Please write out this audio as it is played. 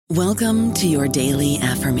Welcome to your daily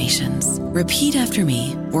affirmations. Repeat after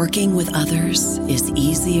me. Working with others is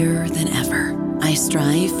easier than ever. I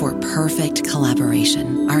strive for perfect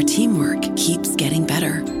collaboration. Our teamwork keeps getting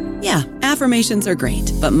better. Yeah, affirmations are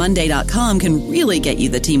great, but Monday.com can really get you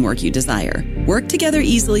the teamwork you desire. Work together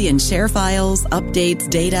easily and share files, updates,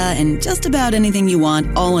 data, and just about anything you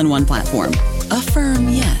want all in one platform. Affirm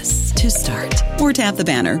yes to start, or tap the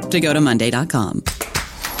banner to go to Monday.com.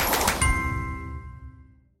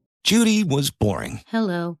 Judy was boring.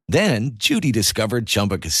 Hello. Then Judy discovered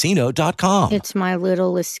ChumbaCasino.com. It's my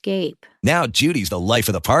little escape. Now Judy's the life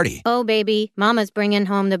of the party. Oh, baby, mama's bringing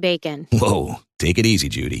home the bacon. Whoa, take it easy,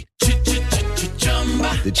 Judy.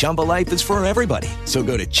 The Chumba life is for everybody. So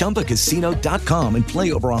go to ChumbaCasino.com and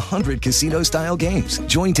play over 100 casino-style games.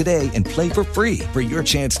 Join today and play for free for your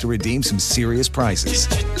chance to redeem some serious prizes.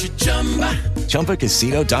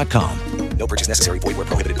 ChumbaCasino.com. No purchase necessary. Void where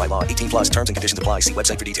prohibited by law. 18 plus terms and conditions apply. See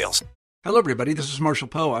website for details. Hello, everybody. This is Marshall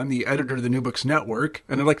Poe. I'm the editor of the New Books Network,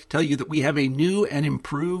 and I'd like to tell you that we have a new and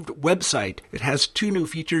improved website. It has 2 new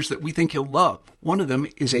features that we think you'll love. One of them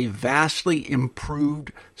is a vastly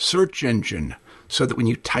improved search engine, so that when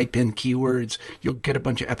you type in keywords, you'll get a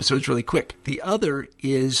bunch of episodes really quick. The other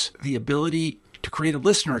is the ability to create a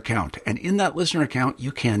listener account. And in that listener account,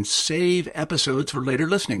 you can save episodes for later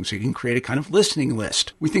listening. So you can create a kind of listening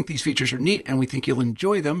list. We think these features are neat and we think you'll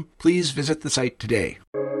enjoy them. Please visit the site today.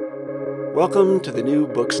 Welcome to the New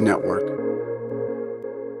Books Network.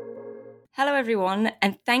 Hello, everyone,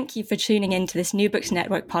 and thank you for tuning in to this New Books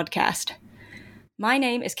Network podcast. My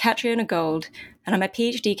name is Catriona Gold, and I'm a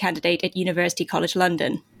PhD candidate at University College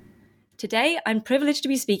London. Today, I'm privileged to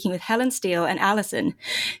be speaking with Helen Steele and Alison,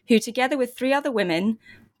 who, together with 3 other women,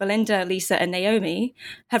 Belinda, Lisa, and Naomi,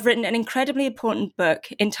 have written an incredibly important book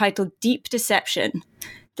entitled Deep Deception,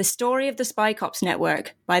 The Story of the Spycop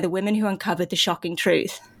Network by the Women Who Uncovered the Shocking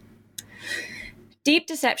Truth. Deep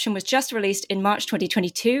Deception was just released in March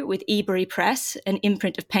 2022 with Ebury Press, an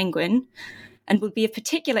imprint of Penguin, and will be of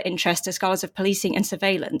particular interest to scholars of policing and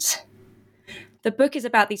surveillance. The book is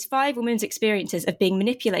about these 5 women's experiences of being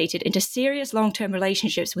manipulated into serious long-term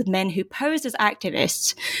relationships with men who posed as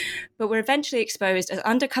activists, but were eventually exposed as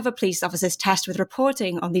undercover police officers tasked with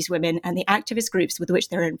reporting on these women and the activist groups with which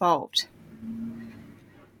they're involved.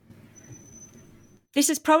 This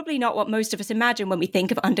is probably not what most of us imagine when we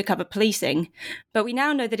think of undercover policing, but we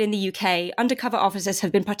now know that in the UK, undercover officers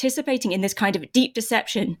have been participating in this kind of deep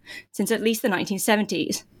deception since at least the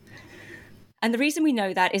 1970s. And the reason we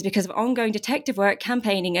know that is because of ongoing detective work,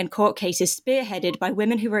 campaigning, and court cases spearheaded by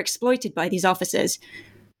women who were exploited by these officers,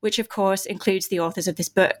 which of course includes the authors of this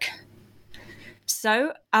book.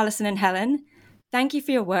 So, Alison and Helen, thank you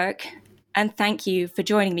for your work, and thank you for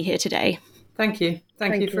joining me here today. Thank you.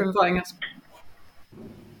 Thank you for inviting us.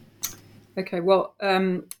 Okay, well,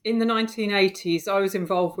 in the 1980s, I was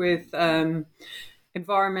involved with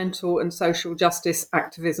environmental and social justice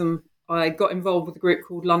activism. I got involved with a group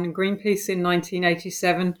called London Greenpeace in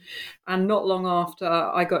 1987, and not long after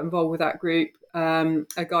I got involved with that group,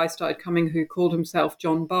 a guy started coming who called himself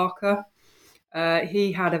John Barker.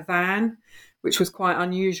 He had a van, which was quite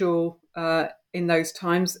unusual in those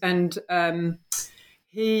times, and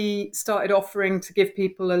he started offering to give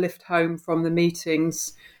people a lift home from the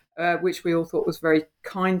meetings, which we all thought was a very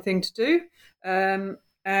kind thing to do.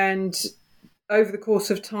 And over the course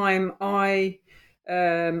of time, I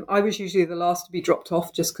was usually the last to be dropped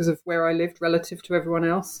off just because of where I lived relative to everyone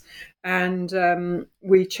else. And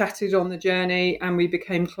we chatted on the journey and we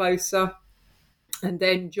became closer. And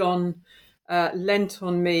then John lent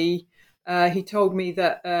on me. He told me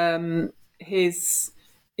that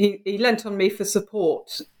he lent on me for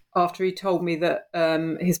support after he told me that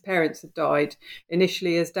his parents had died.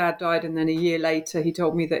 Initially his dad died, and then a year later he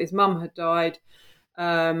told me that his mum had died.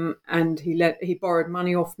 And he borrowed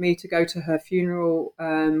money off me to go to her funeral,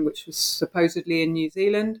 which was supposedly in New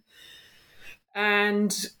Zealand.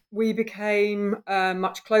 And we became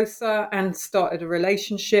much closer and started a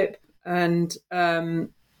relationship. And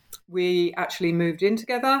we actually moved in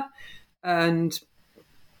together and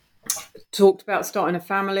talked about starting a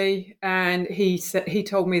family. And he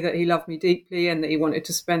told me that he loved me deeply and that he wanted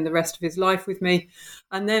to spend the rest of his life with me.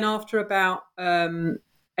 And then after about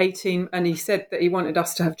 18, and he said that he wanted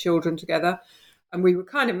us to have children together, and we were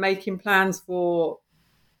kind of making plans for,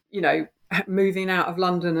 moving out of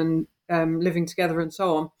London and living together and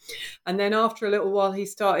so on. And then after a little while, he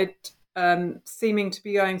started seeming to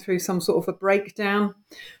be going through some sort of a breakdown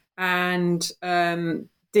and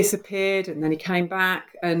disappeared, and then he came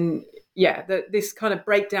back, and this kind of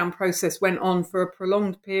breakdown process went on for a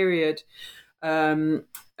prolonged period.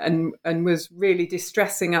 and was really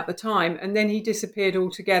distressing at the time. And then he disappeared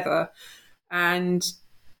altogether, and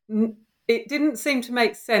it didn't seem to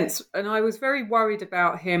make sense. And I was very worried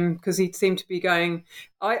about him because he seemed to be going,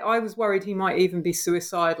 I was worried he might even be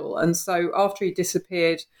suicidal. And so after he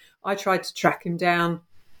disappeared, I tried to track him down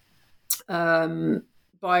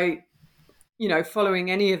by,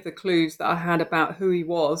 following any of the clues that I had about who he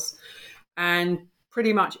was. And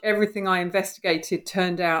pretty much everything I investigated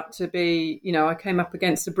turned out to be, I came up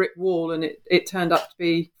against a brick wall, and it turned up to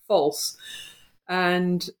be false.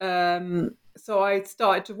 And so I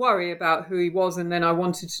started to worry about who he was, and then I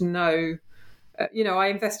wanted to know, I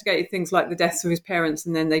investigated things like the deaths of his parents,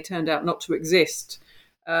 and then they turned out not to exist.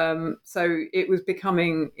 So it was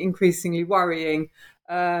becoming increasingly worrying.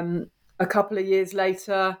 A couple of years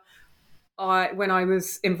later, when I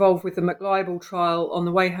was involved with the McLibel trial, on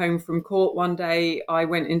the way home from court one day, I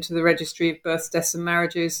went into the registry of births, deaths and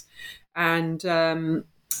marriages, and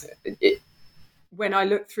when I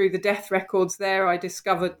looked through the death records there, I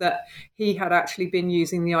discovered that he had actually been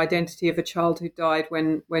using the identity of a child who died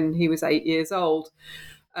when he was 8 years old.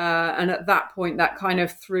 And at that point, that kind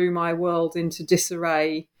of threw my world into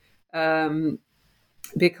disarray,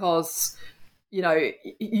 because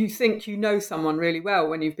you think you know someone really well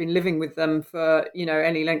when you've been living with them for,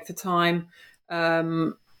 any length of time.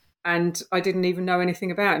 And I didn't even know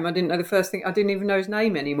anything about him. I didn't even know his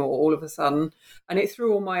name anymore all of a sudden. And it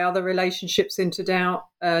threw all my other relationships into doubt.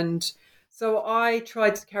 And so I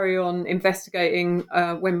tried to carry on investigating.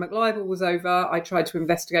 When McLibel was over, I tried to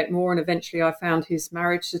investigate more. And eventually I found his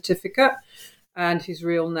marriage certificate and his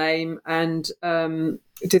real name, and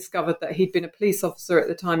discovered that he'd been a police officer at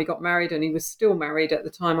the time he got married, and he was still married at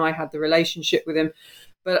the time I had the relationship with him.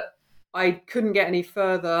 But I couldn't get any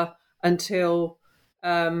further until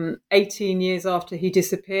 18 years after he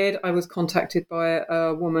disappeared. I was contacted by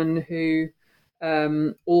a woman who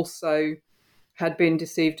also had been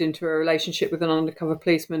deceived into a relationship with an undercover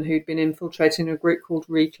policeman who'd been infiltrating a group called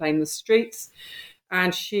Reclaim the Streets.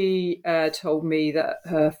 And she told me that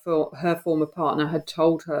her former partner had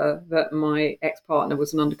told her that my ex-partner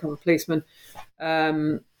was an undercover policeman.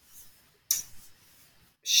 Shall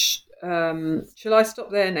I stop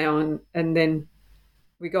there now and then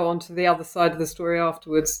we go on to the other side of the story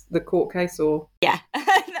afterwards, the court case? Or yeah,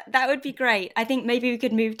 that would be great. I think maybe we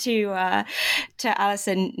could move to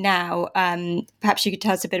Alison now. Perhaps you could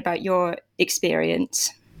tell us a bit about your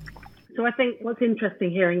experience. So I think what's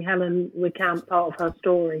interesting hearing Helen recount part of her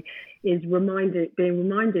story is being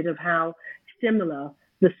reminded of how similar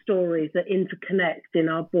the stories that interconnect in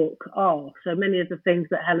our book are. So many of the things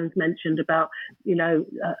that Helen's mentioned about,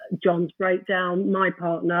 John's breakdown, my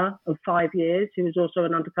partner of 5 years, who was also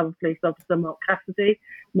an undercover police officer, Mark Cassidy,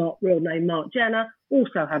 real name Mark Jenner,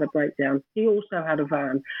 also had a breakdown. He also had a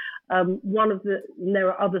van.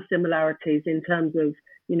 There are other similarities in terms of,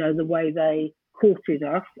 the way they courted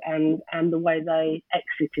us and the way they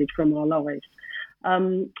exited from our lives.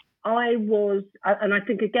 And I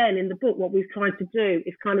think, again, in the book, what we've tried to do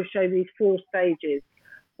is kind of show these 4 stages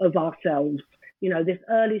of ourselves. This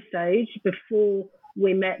early stage before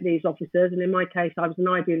we met these officers. And in my case, I was an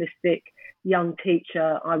idealistic young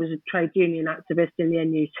teacher. I was a trade union activist in the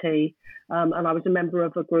NUT. And I was a member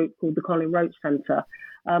of a group called the Colin Roach Centre.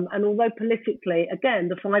 And although politically, again,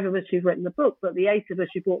 the 5 of us who've written the book, but the 8 of us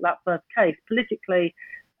who brought that first case, politically,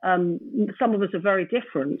 some of us are very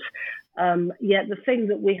different. Yet the thing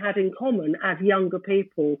that we had in common as younger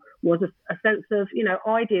people was a sense of,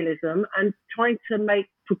 idealism and trying to make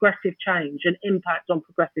progressive change and impact on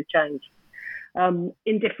progressive change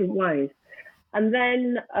in different ways. And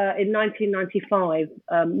then in 1995,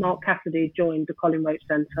 Mark Cassidy joined the Colin Roach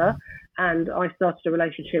Centre, and I started a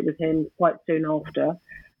relationship with him quite soon after.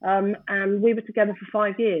 And we were together for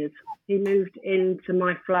 5 years. He moved into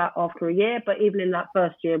my flat after a year, but even in that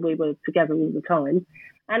first year, we were together all the time.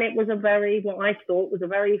 And it was what I thought was a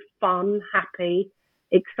very fun, happy,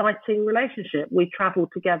 exciting relationship. We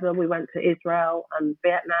travelled together. We went to Israel and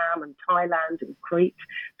Vietnam and Thailand and Crete.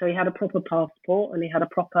 So he had a proper passport and he had a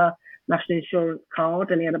proper national insurance card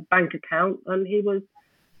and he had a bank account. And he was,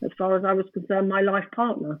 as far as I was concerned, my life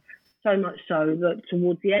partner. So much so that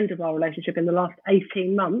towards the end of our relationship, in the last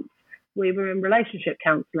 18 months, we were in relationship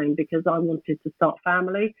counselling because I wanted to start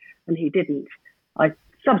family and he didn't. I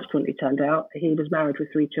subsequently turned out he was married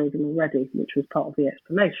with 3 children already, which was part of the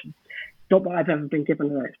explanation. Not that I've ever been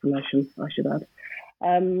given an explanation, I should add.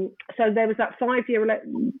 So there was that 5-year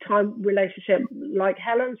time relationship like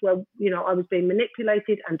Helen's where, I was being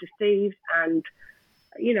manipulated and deceived and,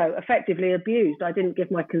 effectively abused. I didn't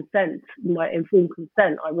give my consent, my informed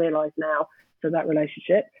consent, I realise now, to that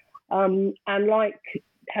relationship. And like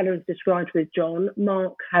Helen's described with John,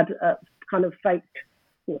 Mark had a kind of faked,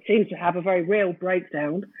 or seemed to have a very real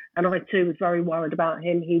breakdown, and I too was very worried about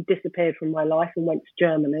him. He disappeared from my life and went to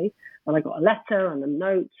Germany, and I got a letter and a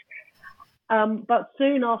note. But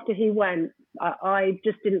soon after he went, I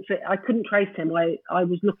just didn't fit. I couldn't trace him. I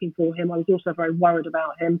was looking for him. I was also very worried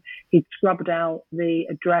about him. He'd scrubbed out the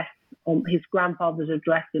address on his grandfather's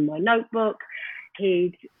address in my notebook.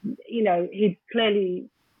 He'd clearly,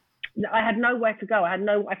 I had nowhere to go. I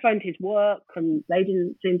phoned his work and they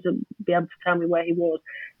didn't seem to be able to tell me where he was.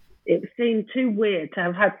 It seemed too weird to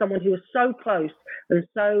have had someone who was so close and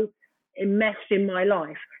so enmeshed in my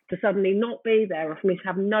life to suddenly not be there, or for me to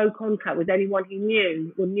have no contact with anyone he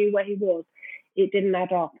knew or knew where he was. It didn't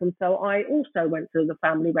add up. And so I also went to the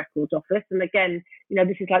family records office. And again,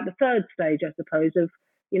 this is like the third stage, I suppose, of,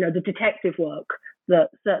 the detective work that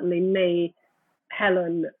certainly me,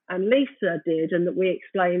 Helen and Lisa did, and that we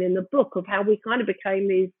explain in the book, of how we kind of became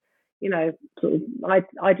these, sort of,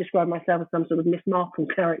 I describe myself as some sort of Miss Marple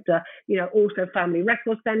character, also family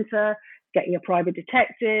record centre, getting a private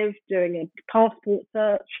detective, doing a passport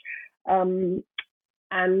search.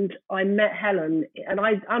 And I met Helen, and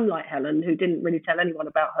unlike Helen, who didn't really tell anyone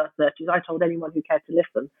about her searches, I told anyone who cared to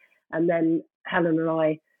listen. And then Helen and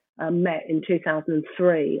I met in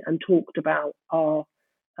 2003 and talked about our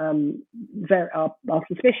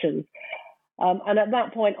suspicions. And at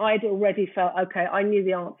that point, I'd already felt, okay, I knew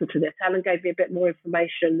the answer to this. Helen gave me a bit more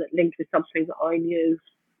information that linked with something that I knew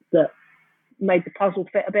that made the puzzle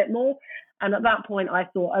fit a bit more. And at that point, I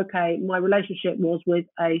thought, okay, my relationship was with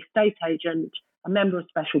a state agent, a member of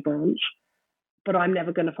Special Branch, but I'm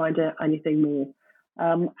never going to find anything more.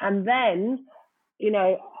 And then,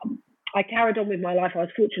 I carried on with my life. I was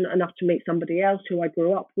fortunate enough to meet somebody else who I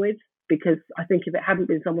grew up with, because I think if it hadn't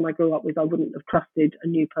been someone I grew up with, I wouldn't have trusted a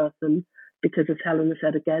new person, because, as Helen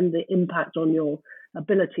said again, the impact on your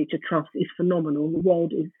ability to trust is phenomenal. The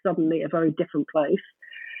world is suddenly a very different place.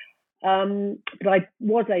 But I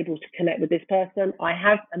was able to connect with this person.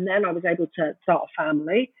 And then I was able to start a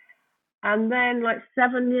family. And then, like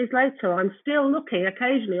 7 years later, I'm still looking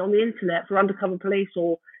occasionally on the internet for undercover police,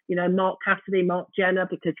 or, Mark Cassidy, Mark Jenner,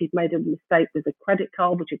 because he's made a mistake with a credit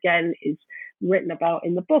card, which again is written about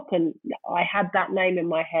in the book. And I had that name in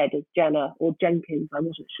my head as Jenner or Jenkins. I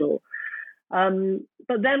wasn't sure.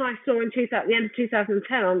 But then I saw at the end of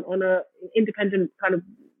 2010 on a independent kind of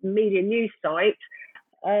media news site,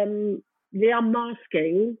 the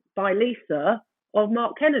unmasking by Lisa of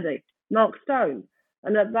Mark Kennedy, Mark Stone.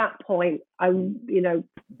 And at that point, I,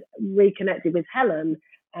 reconnected with Helen,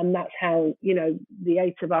 and that's how, the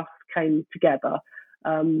eight of us came together,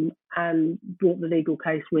 and brought the legal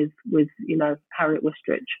case with Harriet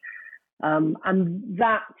Wistridge. And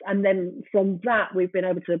then from that, we've been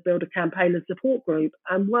able to build a campaign and support group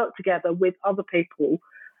and work together with other people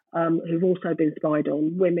who've also been spied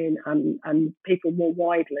on, women and people more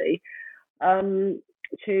widely,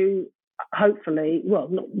 to hopefully, not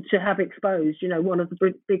to have exposed, one of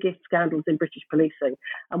the biggest scandals in British policing.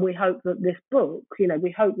 And we hope that this book,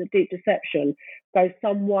 we hope that Deep Deception goes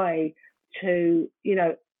some way to,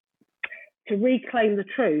 to reclaim the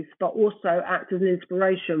truth, but also act as an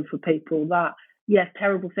inspiration for people that, yes,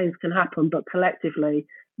 terrible things can happen, but collectively,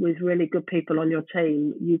 with really good people on your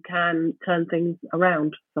team, you can turn things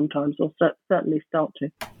around sometimes, or certainly start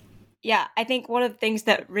to. Yeah, I think one of the things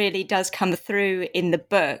that really does come through in the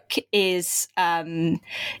book is the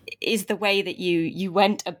way that you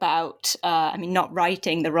went about, not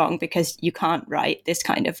righting the wrong, because you can't right this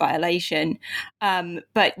kind of violation,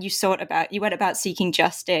 but you went about seeking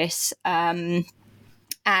justice,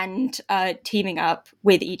 and teaming up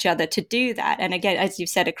with each other to do that. And again, as you've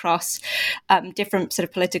said, across different sort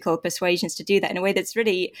of political persuasions, to do that in a way that's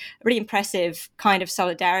really, really impressive kind of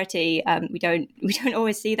solidarity. We don't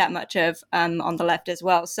always see that much of on the left as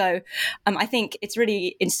well. So I think it's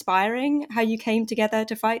really inspiring how you came together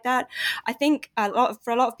to fight that. I think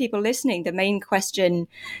for a lot of people listening, the main question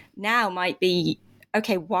now might be,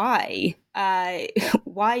 okay, why?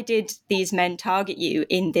 Why did these men target you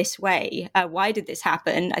in this way? Why did this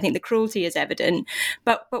happen? I think the cruelty is evident,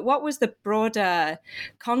 but what was the broader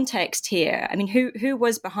context here? I mean, who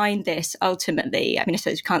was behind this ultimately? I mean, I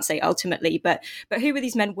suppose you can't say ultimately, but who were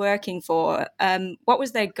these men working for? What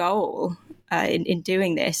was their goal in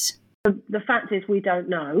doing this? The fact is, we don't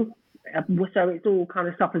know. So it's all kind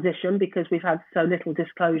of supposition, because we've had so little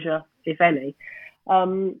disclosure, if any.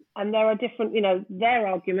 And there are different, their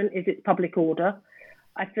argument is it's public order.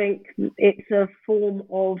 I think it's a form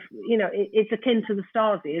of, it's akin to the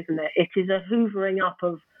Stasi, isn't it? It is a hoovering up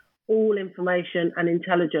of all information and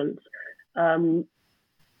intelligence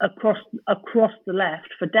across the left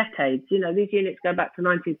for decades. You know, these units go back to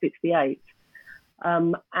 1968.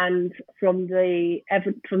 And from the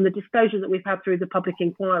disclosure that we've had through the public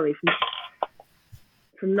inquiry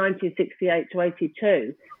from 1968 to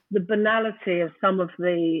 82, the banality of some of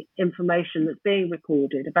the information that's being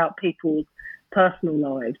recorded about people's personal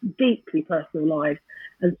lives, deeply personal lives,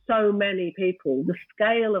 and so many people, the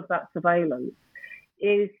scale of that surveillance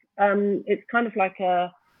is, it's kind of like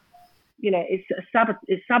it's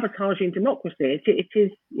sabotaging democracy. It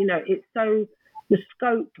is, you know, it's so, the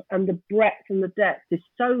scope and the breadth and the depth is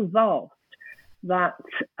so vast that,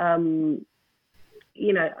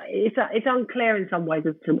 you know, it's unclear in some ways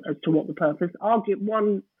as to what the purpose.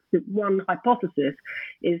 One hypothesis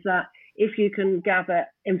is that if you can gather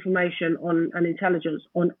information on and intelligence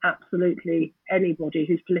on absolutely anybody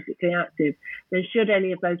who's politically active, then should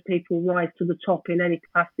any of those people rise to the top in any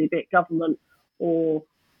capacity, be it government or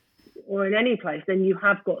in any place, then you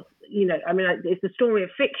have got, you know, I mean, it's a story of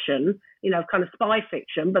fiction, you know, kind of spy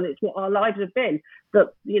fiction, but it's what our lives have been.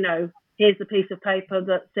 That, you know, here's the piece of paper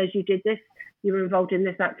that says you did this, you were involved in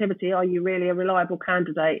this activity. Are you really a reliable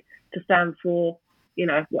candidate to stand for, you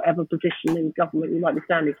know, whatever position in government you might be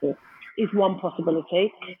standing for? Is one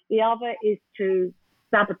possibility. The other is to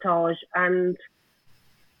sabotage and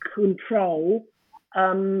control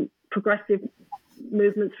progressive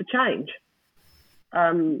movements for change.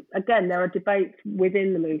 Again, there are debates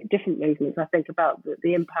within the different movements, I think, about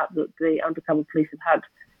the impact that the undercover police have had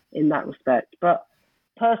in that respect. But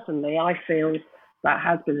personally, I feel that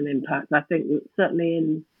has been an impact. I think that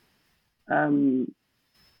certainly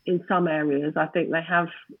in some areas, I think they have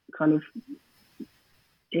kind of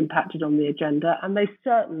impacted on the agenda, and they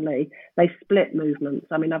split movements.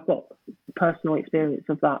 I mean, I've got personal experience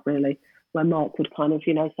of that, really, where Mark would kind of,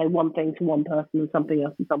 you know, say one thing to one person and something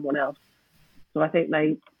else to someone else. So I think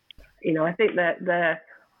I think that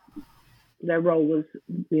their role was,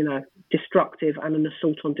 you know, destructive and an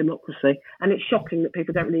assault on democracy. And it's shocking that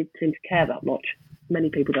people don't really seem to care that much. Many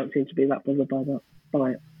people don't seem to be that bothered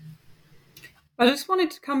by it. I just wanted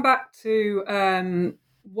to come back to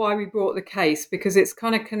why we brought the case, because it's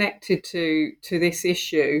kind of connected to this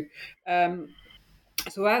issue.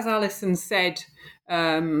 So as Alison said,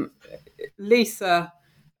 Lisa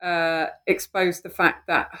exposed the fact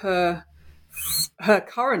that her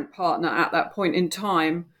current partner at that point in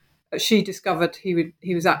time, she discovered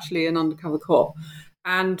he was actually an undercover cop,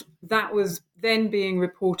 and that was then being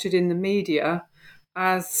reported in the media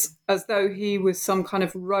as though he was some kind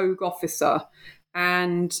of rogue officer,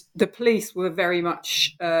 and the police were very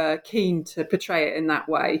much keen to portray it in that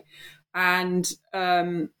way. And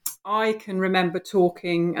I can remember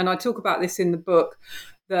talking, and I talk about this in the book,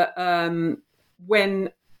 that when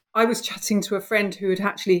I was chatting to a friend who had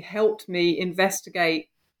actually helped me investigate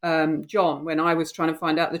John when I was trying to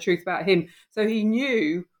find out the truth about him. So he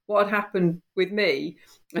knew what had happened with me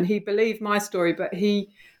and he believed my story. But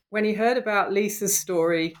when he heard about Lisa's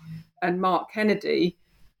story and Mark Kennedy,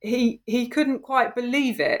 he couldn't quite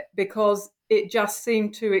believe it, because it just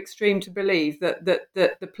seemed too extreme to believe that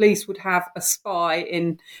the police would have a spy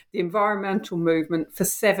in the environmental movement for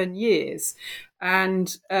 7 years.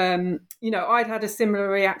 And, you know, I'd had a similar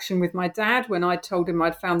reaction with my dad when I told him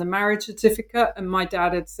I'd found the marriage certificate, and my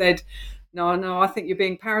dad had said, no, I think you're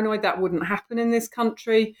being paranoid. That wouldn't happen in this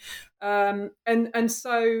country. And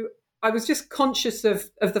so I was just conscious of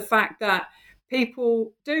the fact that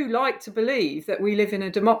people do like to believe that we live in a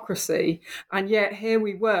democracy. And yet here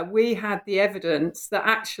we had the evidence that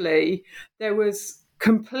actually there was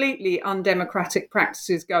completely undemocratic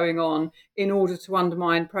practices going on in order to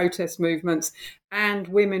undermine protest movements, and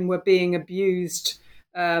women were being abused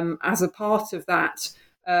as a part of that.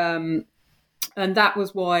 And that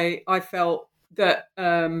was why I felt that,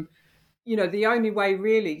 you know, the only way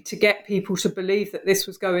really to get people to believe that this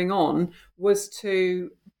was going on was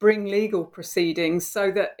to bring legal proceedings so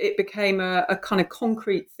that it became a kind of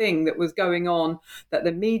concrete thing that was going on, that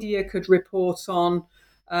the media could report on,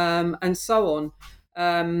 and so on.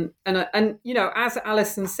 And you know, as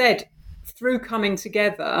Alison said, through coming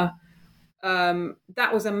together,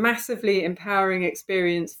 that was a massively empowering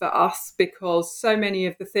experience for us, because so many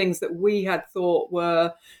of the things that we had thought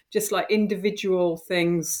were just like individual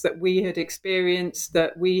things that we had experienced,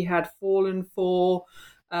 that we had fallen for,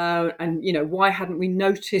 and, you know, why hadn't we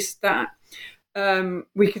noticed that?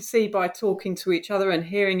 We could see by talking to each other and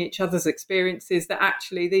hearing each other's experiences that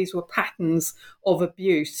actually these were patterns of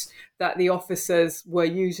abuse that the officers were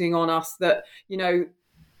using on us, that, you know,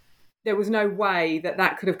 there was no way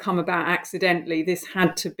that could have come about accidentally. This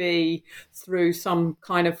had to be through some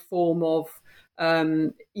kind of form of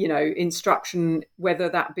instruction, whether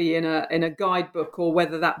that be in a guidebook or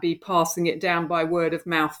whether that be passing it down by word of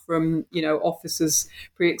mouth from, officers,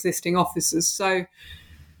 pre-existing officers. So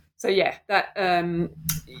yeah, that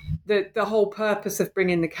the whole purpose of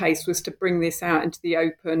bringing the case was to bring this out into the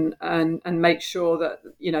open and make sure that,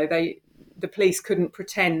 the police couldn't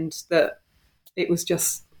pretend that it was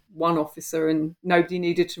just one officer and nobody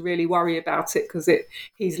needed to really worry about it because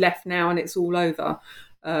he's left now and it's all over.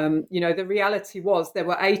 The reality was there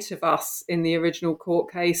were 8 of us in the original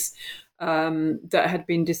court case that had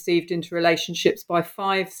been deceived into relationships by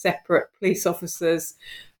 5 separate police officers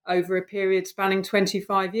over a period spanning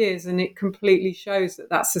 25 years. And it completely shows that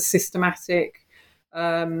that's a systematic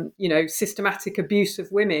abuse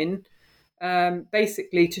of women,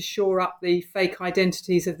 basically to shore up the fake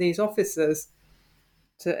identities of these officers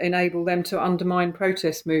to enable them to undermine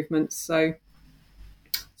protest movements. So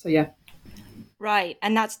yeah. Right,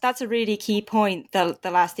 and that's a really key point, the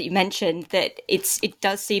last that you mentioned, that it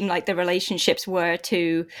does seem like the relationships were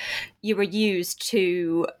used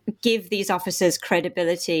to give these officers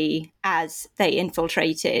credibility as they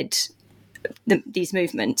infiltrated these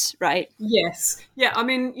movements, right? Yes. Yeah, I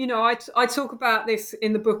mean, I talk about this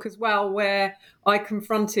in the book as well, where I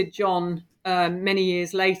confronted John many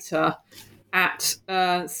years later at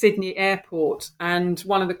Sydney Airport, and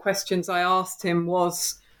one of the questions I asked him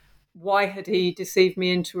was, why had he deceived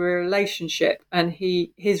me into a relationship? And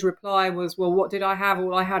his reply was, well, what did I have?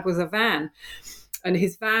 All I had was a van. And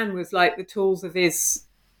his van was like the tools of his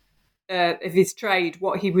trade,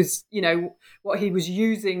 what he was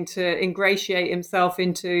using to ingratiate himself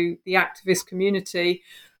into the activist community.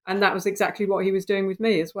 And that was exactly what he was doing with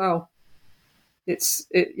me as well. It's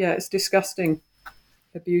disgusting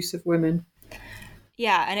abuse of women.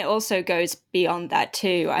 Yeah, and it also goes beyond that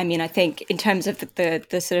too. I mean, I think in terms of the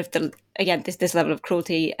sort of this level of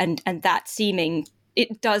cruelty and that seeming,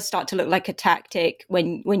 it does start to look like a tactic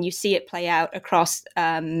when you see it play out across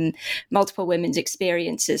multiple women's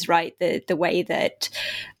experiences, right? The way that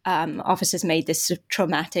officers made this sort of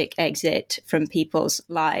traumatic exit from people's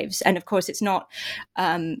lives. And of course, it's not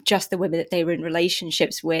just the women that they were in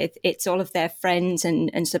relationships with, it's all of their friends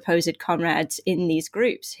and supposed comrades in these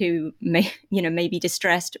groups who may be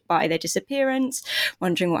distressed by their disappearance,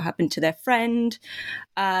 wondering what happened to their friend.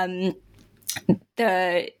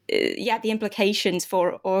 The implications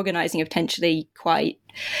for organizing are potentially quite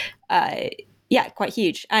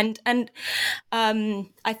huge. And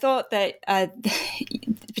I thought that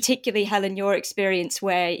particularly, Helen, your experience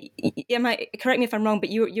where, correct me if I'm wrong, but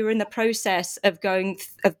you were in the process of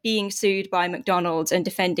being sued by McDonald's and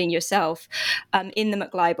defending yourself in the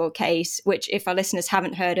McLibel case, which if our listeners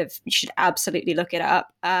haven't heard of, you should absolutely look it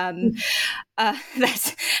up.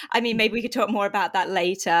 Maybe we could talk more about that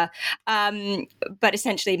later. But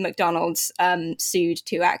essentially, McDonald's sued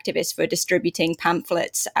 2 activists for distributing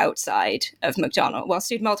pamphlets outside of McDonald's. Well,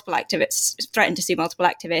 sued multiple activists, threatened to sue multiple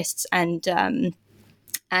activists, and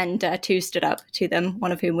 2 stood up to them,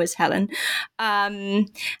 one of whom was Helen.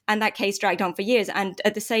 And that case dragged on for years. And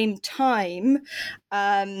at the same time,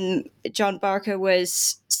 John Barker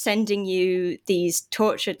was sending you these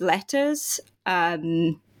tortured letters,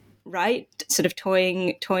 right? Sort of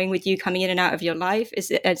toying with you, coming in and out of your life.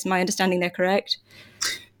 Is my understanding there correct?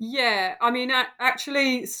 Yeah, I mean,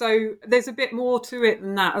 actually, so there's a bit more to it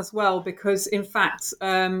than that as well, because in fact,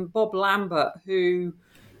 Bob Lambert, who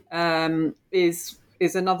is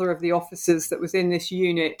another of the officers that was in this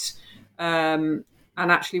unit and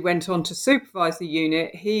actually went on to supervise the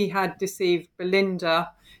unit, he had deceived Belinda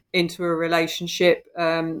into a relationship.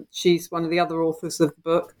 She's one of the other authors of the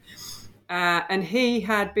book. And he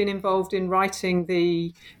had been involved in writing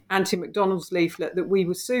the anti-McDonald's leaflet that we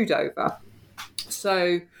were sued over.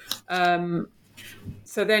 So then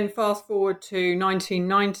fast forward to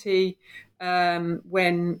 1990,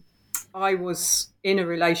 when I was in a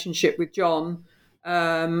relationship with John,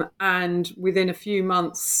 and within a few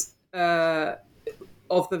months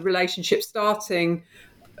of the relationship starting,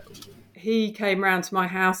 he came round to my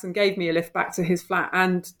house and gave me a lift back to his flat,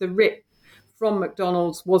 and the writ from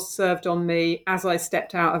McDonald's was served on me as I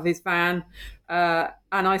stepped out of his van.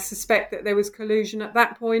 And I suspect that there was collusion at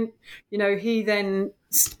that point. He then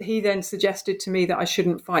suggested to me that I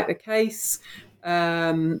shouldn't fight the case.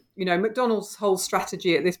 McDonald's whole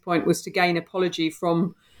strategy at this point was to gain apology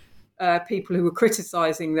from people who were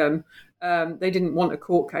criticising them. They didn't want a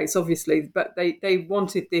court case, obviously, but they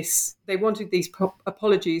wanted this. They wanted these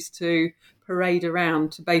apologies to parade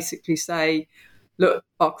around to basically say, look,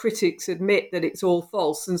 our critics admit that it's all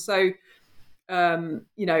false. And so,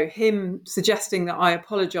 him suggesting that I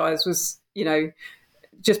apologise was,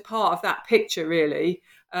 just part of that picture, really.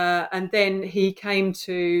 And then he came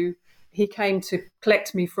to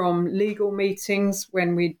collect me from legal meetings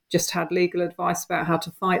when we just had legal advice about how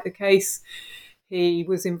to fight the case. He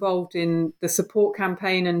was involved in the support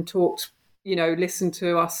campaign and talked, listened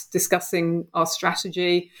to us discussing our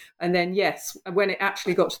strategy. And then, yes, when it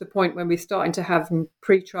actually got to the point when we started to have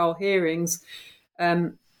pre-trial hearings,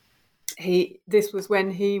 this was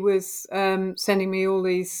when he was sending me all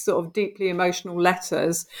these sort of deeply emotional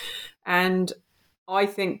letters, and I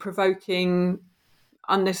think provoking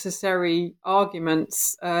unnecessary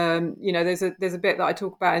arguments. There's a bit that I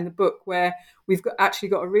talk about in the book where we've actually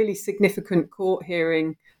got a really significant court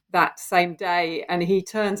hearing that same day, and he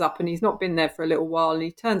turns up, and he's not been there for a little while, and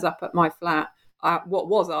he turns up at my flat, what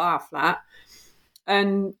was our flat,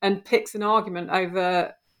 and picks an argument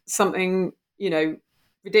over something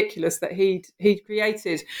ridiculous that he'd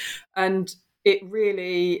created, and it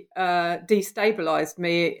really destabilized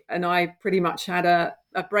me, and I pretty much had a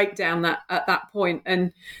breakdown at that point,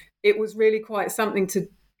 and it was really quite something to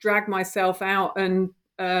drag myself out and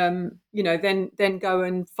then go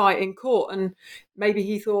and fight in court. And maybe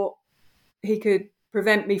he thought he could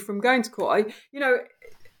prevent me from going to court.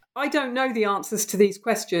 I don't know the answers to these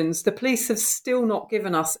questions. The police have still not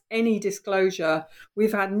given us any disclosure.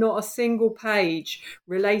 We've had not a single page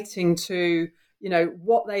relating to,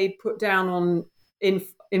 what they put down on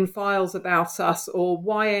in files about us, or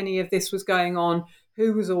why any of this was going on,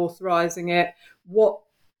 who was authorising it, what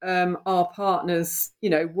our partners,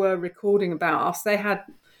 were recording about us. They had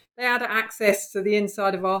access to the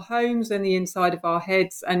inside of our homes and the inside of our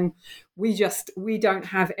heads, and we don't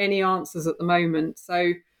have any answers at the moment.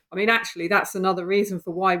 So, actually, that's another reason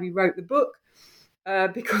for why we wrote the book,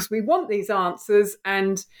 because we want these answers,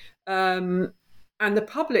 and the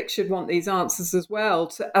public should want these answers as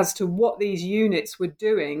well, as to what these units were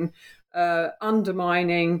doing,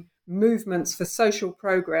 undermining movements for social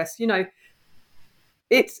progress.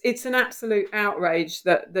 It's an absolute outrage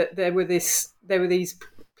that there were these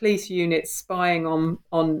police units spying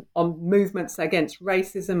on movements against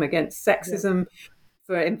racism, against sexism,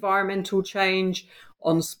 for environmental change,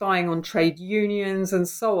 on spying on trade unions and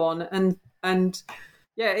so on. And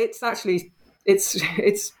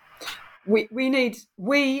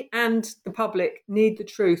we and the public need the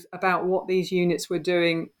truth about what these units were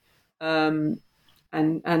doing, and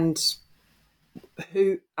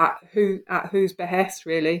who at whose behest,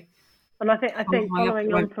 really. And I think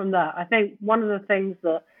following on from that, I think one of the things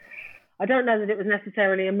that I don't know that it was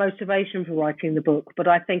necessarily a motivation for writing the book, but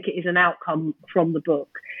I think it is an outcome from the book,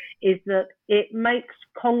 is that it makes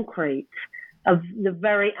concrete of the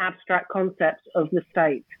very abstract concepts of the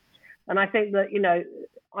state. And I think that,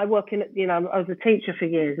 I work in, I was a teacher for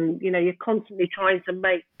years, and, you're constantly trying to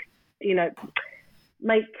make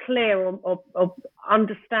clear or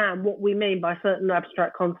understand what we mean by certain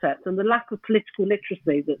abstract concepts, and the lack of political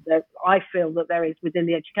literacy that I feel that there is within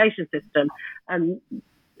the education system. And,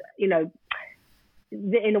 in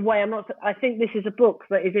a way, I think this is a book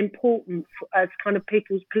that is important as kind of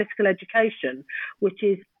people's political education, which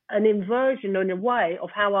is an inversion in a way of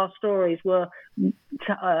how our stories were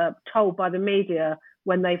told by the media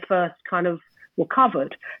when they first kind of were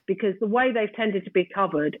covered, because the way they've tended to be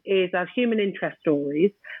covered is as human interest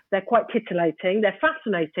stories. They're quite titillating. They're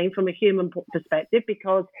fascinating from a human perspective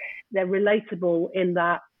because they're relatable in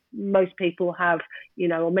that most people have,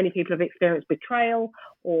 or many people have experienced betrayal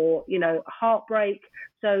or, heartbreak.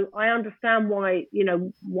 So I understand why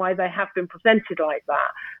they have been presented like that.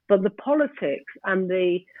 But the politics and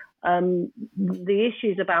the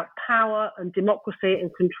issues about power and democracy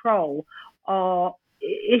and control are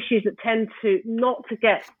issues that tend to not to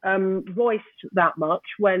get voiced that much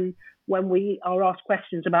when we are asked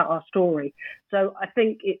questions about our story. So I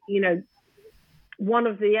think one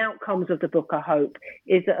of the outcomes of the book, I hope,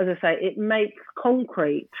 is that, as I say, it makes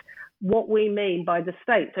concrete what we mean by the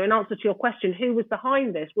state. So in answer to your question, who was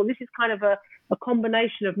behind this? Well, this is kind of a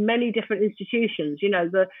combination of many different institutions.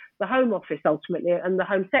 The Home Office ultimately, and the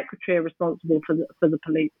Home Secretary are responsible for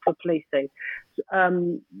policing.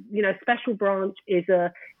 Special Branch is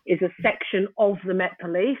a section of the Met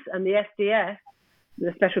Police, and the SDS,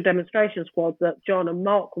 the Special Demonstration Squad that John and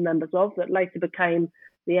Mark were members of, that later became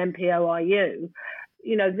the MPOIU.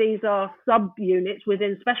 These are sub-units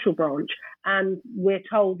within Special Branch, and we're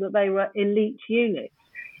told that they were elite units.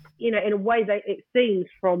 In a way, it seems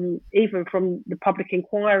even from the public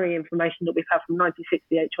inquiry information that we've had from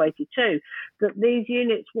 1968 to 82, that these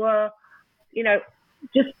units were,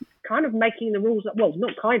 just kind of making the rules up. Well,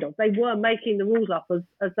 not kind of, they were making the rules up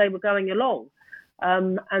as they were going along.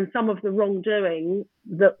 And some of the wrongdoing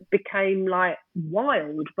that became like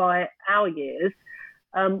wild by our years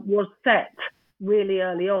was set really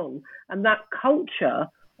early on. And that culture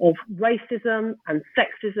of racism and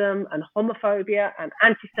sexism and homophobia and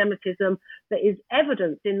anti-Semitism that is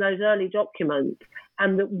evidenced in those early documents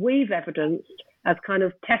and that we've evidenced as kind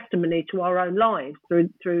of testimony to our own lives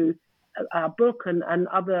through our book and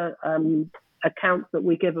other accounts that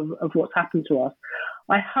we give of what's happened to us.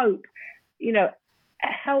 I hope, it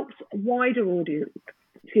helps wider audiences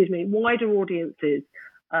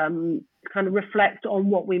kind of reflect on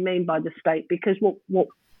what we mean by the state, because what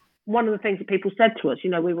one of the things that people said to us,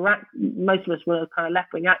 most of us were kind of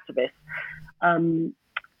left-wing activists,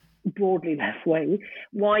 broadly left-wing.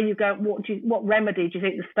 What remedy do you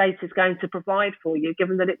think the state is going to provide for you,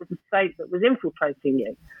 given that it was the state that was infiltrating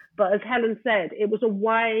you? But as Helen said, it was a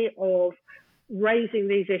way of raising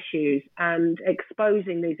these issues and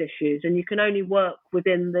exposing these issues, and you can only work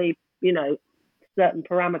within the, certain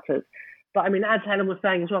parameters. But I mean, as Helen was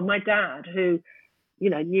saying as well, my dad, who,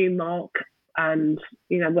 knew Mark, and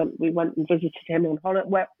when we went and visited him on holiday,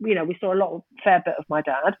 where we saw a fair bit of my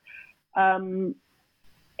dad. I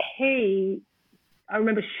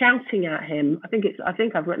remember shouting at him. I think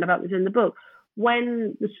I've written about this in the book,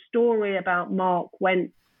 when the story about Mark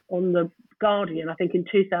went on the Guardian, I think in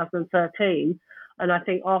 2013, and I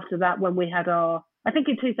think after that, when we had I think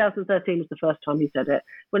in 2013 was the first time he said it,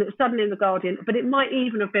 when it was suddenly in the Guardian, but it might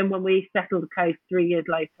even have been when we settled the case 3 years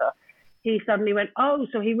later. He suddenly went, oh,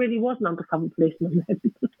 so he really was an undercover policeman. So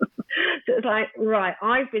it's like, right,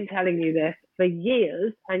 I've been telling you this for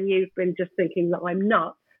years and you've been just thinking that I'm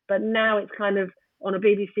nuts, but now it's kind of on a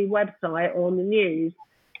BBC website or on the news,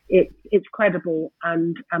 it's credible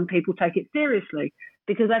and people take it seriously.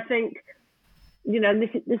 Because I think,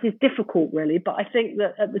 this is difficult really, but I think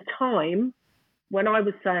that at the time, when I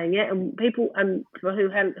was saying it, and people, and for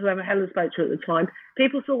whoever Helen spoke to at the time,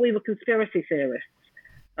 people thought we were conspiracy theorists.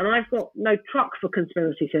 And I've got no truck for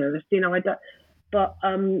conspiracy theorists, I don't. But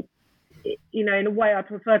in a way, I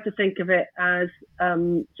prefer to think of it as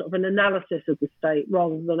sort of an analysis of the state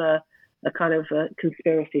rather than a kind of a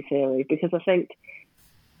conspiracy theory, because I think,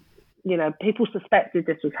 people suspected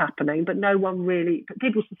this was happening, but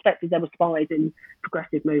people suspected there were spies in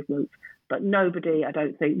progressive movements, but nobody, I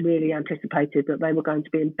don't think, really anticipated that they were going to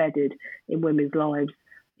be embedded in women's lives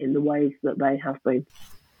in the ways that they have been.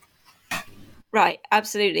 Right,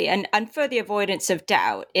 absolutely. And for the avoidance of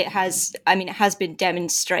doubt, it has been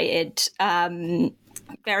demonstrated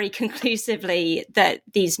very conclusively that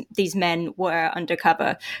these men were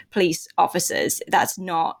undercover police officers. That's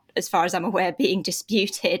not, as far as I'm aware, being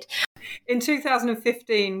disputed. In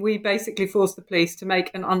 2015, we basically forced the police to make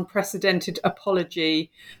an unprecedented apology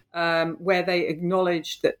where they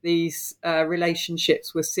acknowledged that these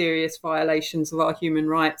relationships were serious violations of our human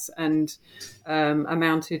rights and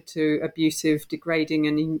amounted to abusive, degrading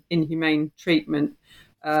and inhumane treatment.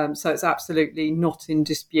 So it's absolutely not in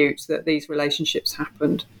dispute that these relationships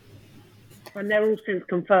happened. And they're all since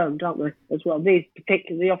confirmed, aren't they, as well? These,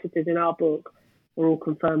 particularly the officers in our book, are all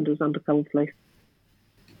confirmed as undercover police.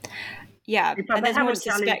 Yeah, in fact, and there's more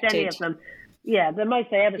suspected. Any of them. Yeah, the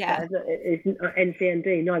most they ever said is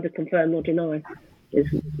NCND, neither confirm nor deny. Which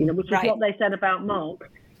is what they said about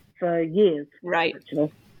Mark for years. Right.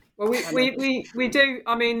 Actually. Well, we do.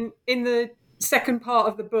 I mean, in the second part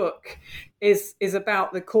of the book is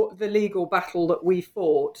about the legal battle that we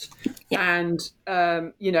fought, and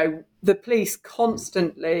the police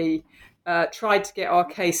constantly tried to get our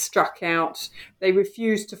case struck out. They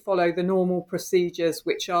refused to follow the normal procedures,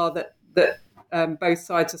 which are that both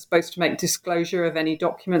sides are supposed to make disclosure of any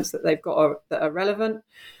documents that they've got that are relevant.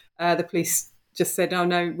 The police just said, oh,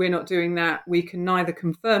 no, we're not doing that. We can neither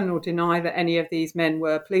confirm nor deny that any of these men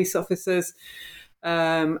were police officers.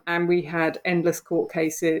 And we had endless court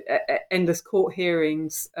cases, endless court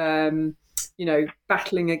hearings, battling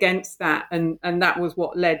against that. And that was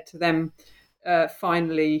what led to them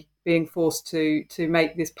finally being forced to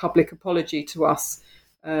make this public apology to us.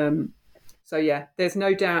 So, there's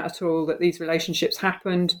no doubt at all that these relationships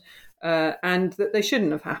happened and that they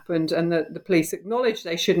shouldn't have happened, and that the police acknowledged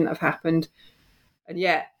they shouldn't have happened. And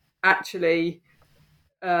yet, actually,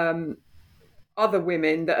 other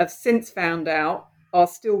women that have since found out are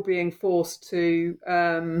still being forced to,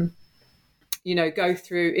 go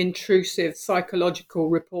through intrusive psychological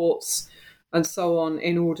reports and so on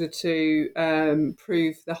in order to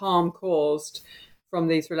prove the harm caused from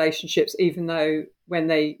these relationships, even though when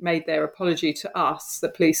they made their apology to us, the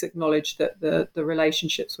police acknowledged that the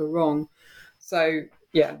relationships were wrong. So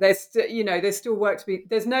there's still work to be.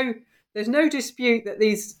 There's no dispute that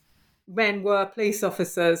these men were police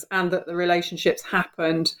officers and that the relationships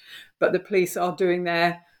happened, but the police are doing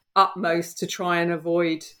their utmost to try and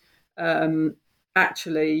avoid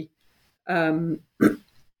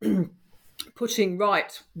putting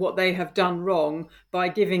right what they have done wrong by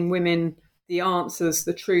giving women the answers,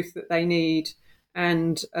 the truth that they need,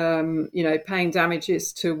 and paying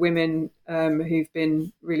damages to women who've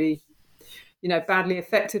been really badly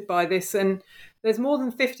affected by this. And there's more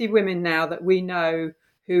than 50 women now that we know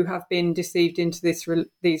who have been deceived into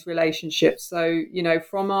these relationships. So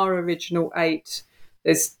from our original 8,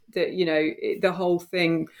 there's the whole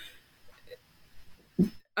thing.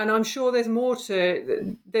 And I'm sure there's more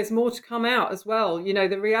to come out as well.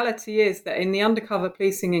 The reality is that in the undercover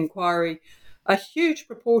policing inquiry, a huge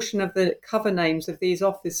proportion of the cover names of these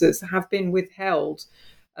officers have been withheld.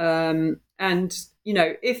 And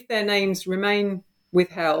if their names remain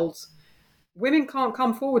withheld, women can't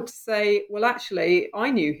come forward to say, well, actually,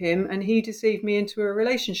 I knew him and he deceived me into a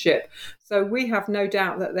relationship. So we have no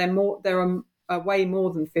doubt that there are way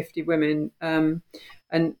more than 50 women. And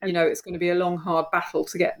it's going to be a long, hard battle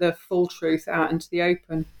to get the full truth out into the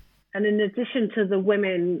open. And in addition to the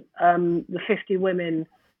women, the 50 women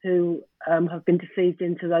who have been deceived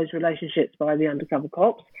into those relationships by the undercover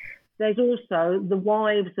cops, there's also the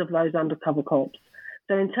wives of those undercover cops.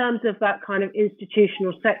 So in terms of that kind of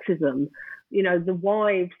institutional sexism, the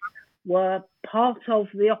wives were part of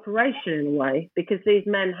the operation in a way, because these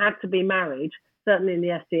men had to be married, certainly in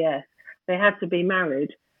the SDS, they had to be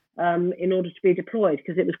married in order to be deployed,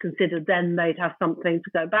 because it was considered then they'd have something to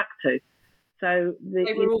go back to. So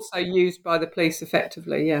they were also used by the police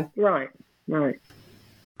effectively, yeah. Right.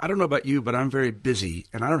 I don't know about you, but I'm very busy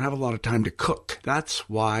and I don't have a lot of time to cook. That's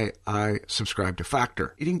why I subscribe to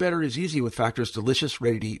Factor. Eating better is easy with Factor's delicious,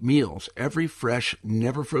 ready-to-eat meals. Every fresh,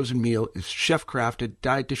 never frozen meal is chef-crafted,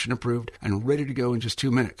 dietitian approved, and ready to go in just 2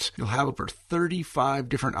 minutes. You'll have over 35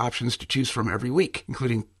 different options to choose from every week,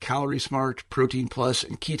 including Calorie Smart, Protein Plus,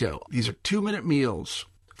 and Keto. These are 2-minute meals.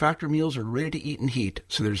 Factor meals are ready to eat and heat,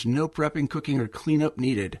 so there's no prepping, cooking, or cleanup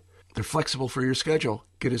needed. They're flexible for your schedule.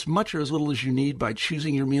 Get as much or as little as you need by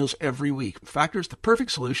choosing your meals every week. Factor is the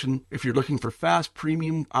perfect solution if you're looking for fast,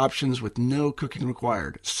 premium options with no cooking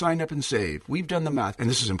required. Sign up and save. We've done the math, and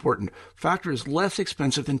this is important. Factor is less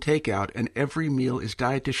expensive than takeout, and every meal is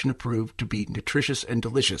dietitian approved to be nutritious and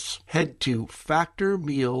delicious. Head to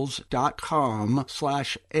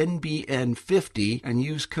factormeals.com/NBN50 and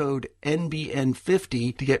use code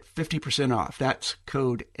NBN50 to get 50% off. That's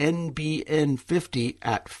code NBN50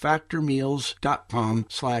 at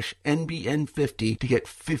factormeals.com/NBN50 to get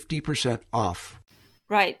 50% off.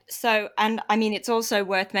 Right. So, and I mean, it's also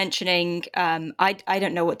worth mentioning, I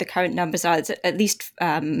don't know what the current numbers are. It's at least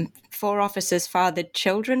 4 officers fathered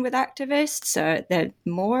children with activists. So there are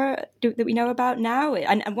more that we know about now.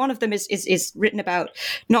 And one of them is written about,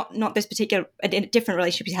 not this particular, a different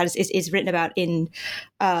relationship he had, is written about in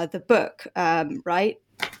the book, right?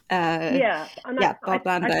 Bob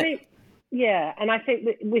Lambert. And I think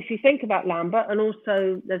that if you think about Lambert, and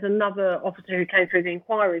also there's another officer who came through the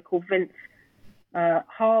inquiry called Vince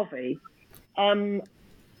Harvey, and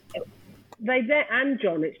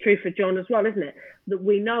John, it's true for John as well, isn't it, that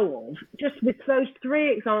we know of, just with those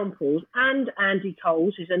 3 examples, and Andy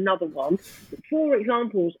Coles is another one, 4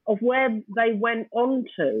 examples of where they went on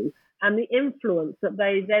to and the influence that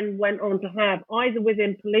they then went on to have either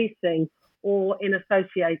within policing or in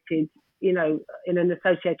associated, in an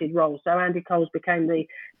associated role. So Andy Coles became the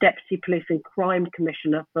Deputy Police and Crime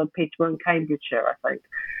Commissioner for Peterborough and Cambridgeshire, I think.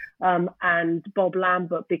 And Bob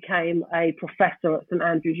Lambert became a professor at St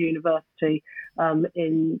Andrews University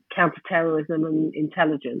in counter-terrorism and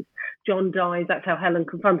intelligence. John Dye, that's how Helen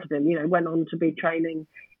confronted him, went on to be training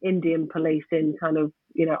Indian police in kind of,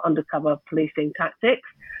 undercover policing tactics.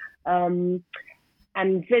 And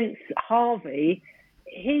Vince Harvey,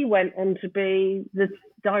 he went on to be the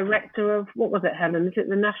director of, what was it, Helen? Is it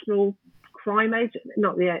the National Crime Agent?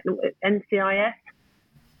 Not the NCIS,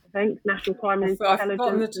 I think, National Crime and Intelligence. I've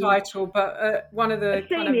forgotten the title, but one of the a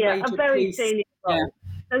very senior role. Yeah.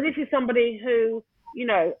 So this is somebody who,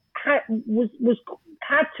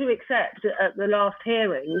 had to accept at the last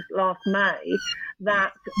hearings last May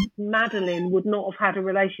that Madeleine would not have had a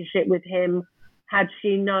relationship with him had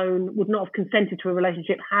she known, would not have consented to a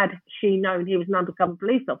relationship had she known he was an undercover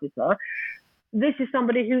police officer. This is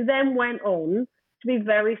somebody who then went on to be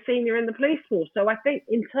very senior in the police force. So I think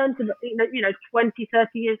in terms of, 20,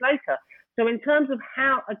 30 years later, so in terms of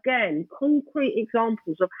how, again, concrete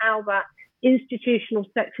examples of how that institutional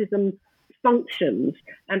sexism functions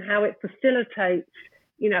and how it facilitates,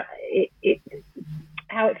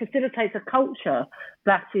 how it facilitates a culture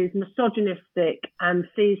that is misogynistic and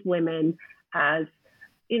sees women as,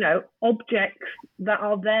 objects that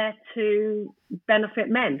are there to benefit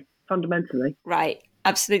men, fundamentally. Right.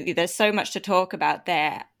 Absolutely. There's so much to talk about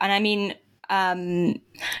there. And I mean,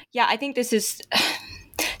 I think this is,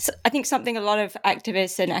 I think something a lot of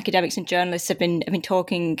activists and academics and journalists have been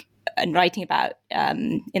talking and writing about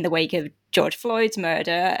in the wake of George Floyd's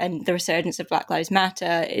murder and the resurgence of Black Lives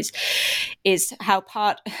Matter is how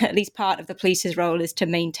at least part of the police's role is to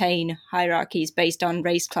maintain hierarchies based on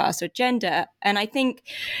race, class, or gender. And I think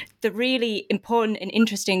the really important and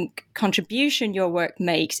interesting contribution your work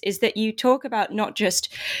makes is that you talk about not just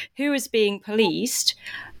who is being policed,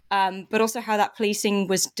 but also how that policing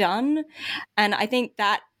was done. And I think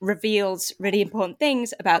that reveals really important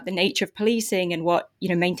things about the nature of policing and what,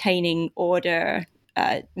 maintaining order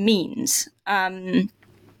means.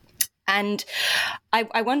 And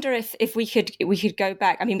I wonder if we could go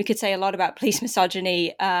back. I mean, we could say a lot about police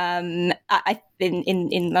misogyny in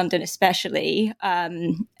London, especially,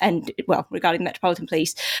 and regarding the Metropolitan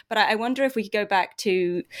Police. But I wonder if we could go back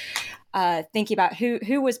to thinking about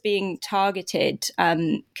who was being targeted.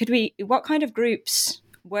 What kind of groups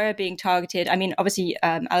were being targeted? I mean, obviously,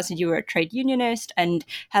 Alison, you were a trade unionist, and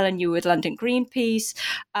Helen, you were with London Greenpeace.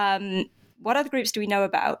 What other groups do we know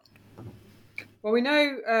about? Well, we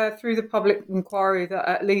know through the public inquiry that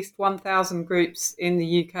at least 1,000 groups in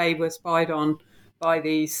the UK were spied on by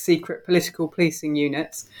these secret political policing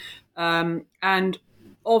units. And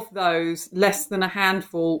of those, less than a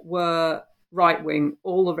handful were right-wing.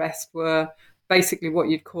 All the rest were basically what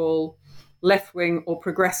you'd call left-wing or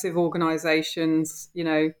progressive organisations,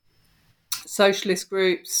 socialist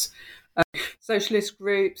groups,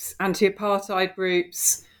 anti-apartheid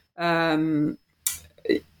groups,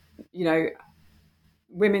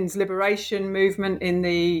 women's liberation movement in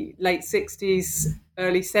the late 60s,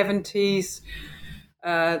 early 70s,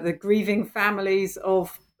 the grieving families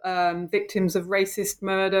of victims of racist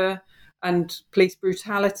murder and police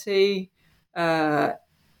brutality,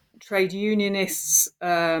 trade unionists,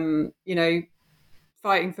 fighting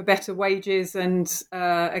for better wages and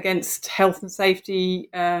against health and safety,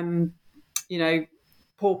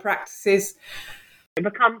 poor practices. It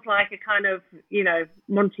becomes like a kind of,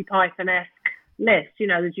 Monty Python-esque list,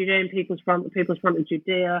 the Judean People's Front, the People's Front of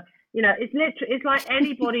Judea. It's like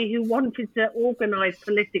anybody who wanted to organise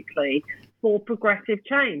politically for progressive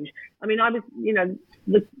change. I mean,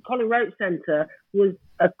 the Colin Roach Centre was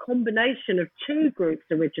a combination of two groups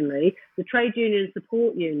originally, the Trade Union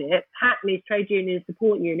Support Unit, Hackney's Trade Union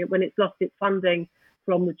Support Unit when it's lost its funding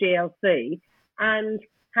from the GLC, and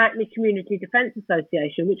Hackney Community Defence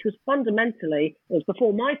Association, which was fundamentally, it was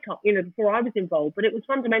before my time, before I was involved, but it was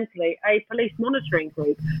fundamentally a police monitoring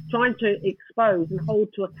group trying to expose and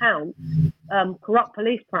hold to account corrupt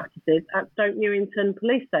police practices at Stoke Newington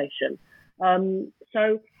Police Station.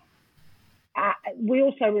 We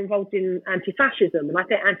also were involved in anti-fascism, and I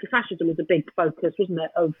think anti-fascism was a big focus, wasn't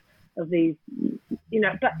it, of these,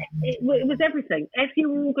 but it was everything. If you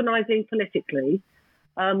were organising politically,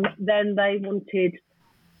 then they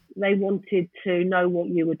wanted to know what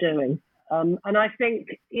you were doing. And I think,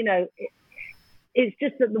 it's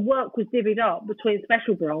just that the work was divvied up between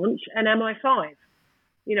Special Branch and MI5.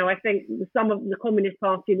 I think some of the Communist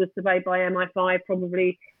Party was surveyed by MI5,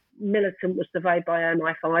 probably Militant was surveyed by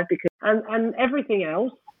MI5, and everything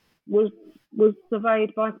else was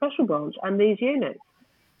surveyed by Special Branch and these units.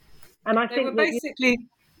 And I think I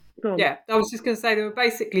was just going to say they were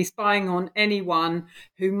basically spying on anyone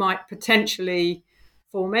who might potentially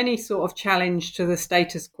form any sort of challenge to the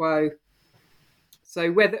status quo.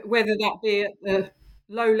 So whether that be at the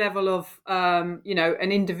low level of an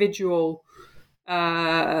individual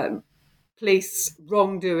police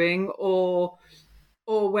wrongdoing, or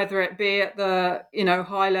whether it be at the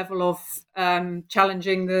high level of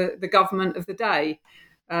challenging the government of the day,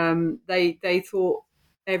 they thought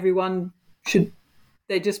everyone should.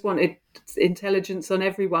 They just wanted intelligence on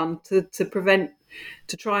everyone to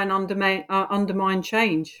try and undermine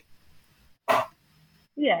change.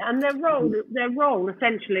 Yeah, and their role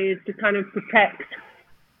essentially is to kind of protect,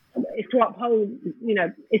 is to uphold,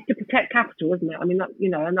 is to protect capital, isn't it? I mean,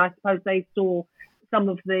 and I suppose they saw some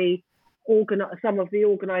of the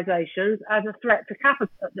organisations as a threat to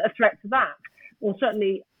capital, a threat to that, or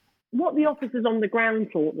certainly. What the officers on the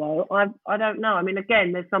ground thought, though, I don't know. I mean,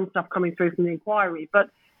 again, there's some stuff coming through from the inquiry, but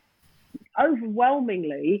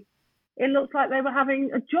overwhelmingly, it looks like they were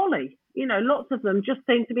having a jolly. Lots of them just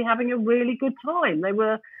seemed to be having a really good time. They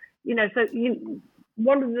were,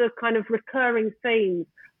 one of the kind of recurring themes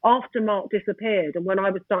after Mark disappeared and when I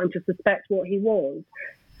was starting to suspect what he was,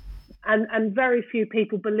 and very few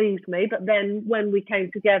people believed me, but then when we came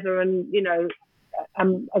together and, as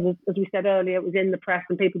we said earlier, it was in the press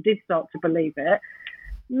and people did start to believe it.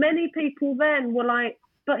 Many people then were like,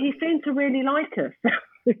 but he seemed to really like us.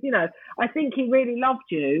 I think he really loved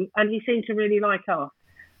you, and he seemed to really like us.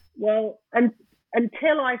 Well, and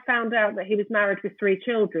until I found out that he was married with 3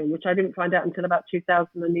 children, which I didn't find out until about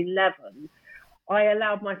 2011, I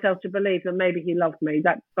allowed myself to believe that maybe he loved me.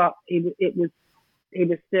 But he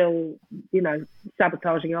was still,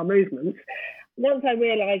 sabotaging our movements. Once I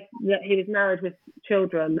realised that he was married with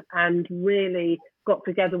children and really got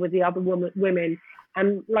together with the other women,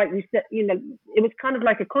 and like you said, it was kind of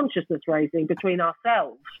like a consciousness raising between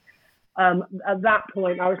ourselves. At that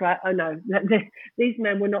point, I was like, oh no, these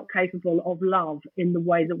men were not capable of love in the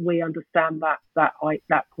way that we understand that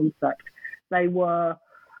concept. They were,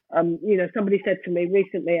 somebody said to me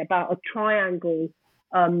recently about a triangle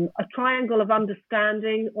of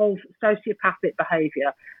understanding of sociopathic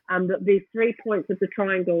behaviour, and that these 3 points of the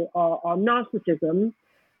triangle are narcissism,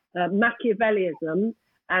 Machiavellism,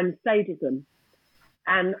 and sadism.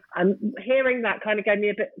 And hearing that kind of gave me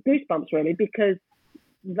a bit goosebumps, really, because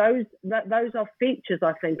those are features,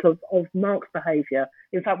 I think, of Mark's behaviour.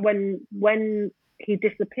 In fact, when he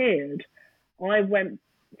disappeared, I went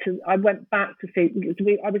back to see, because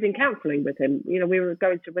I was in counselling with him. We were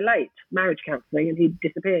going to relate marriage counselling, and he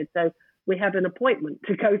disappeared. So we had an appointment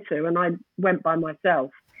to go to, and I went by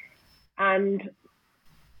myself. And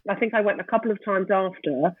I think I went a couple of times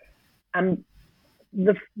after, and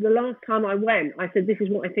the last time I went, I said, this is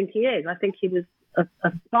what I think he is. I think he was a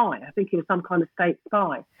spy. I think he was some kind of state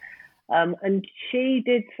spy. And she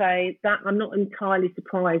did say that, I'm not entirely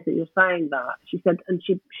surprised that you're saying that. She said, and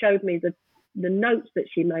she showed me the notes that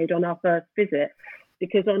she made on our first visit,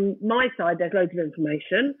 because on my side there's loads of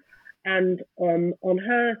information, and on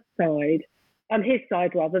her side, on his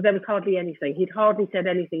side rather, there was hardly anything. He'd hardly said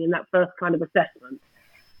anything in that first kind of assessment.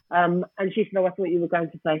 And she said, oh, I thought you were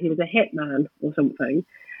going to say he was a hitman or something.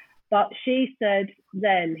 But she said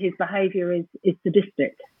then his behaviour is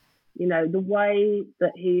sadistic. The way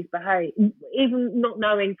that he's behaved, even not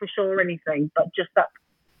knowing for sure anything, but just that,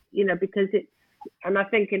 because it's, and I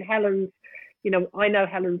think in Helen's, I know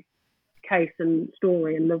Helen's case and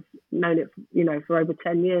story, and have known it, for over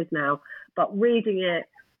 10 years now, but reading it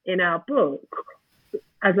in our book,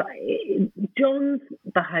 as John's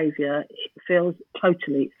behaviour feels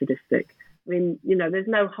totally sadistic. I mean, there's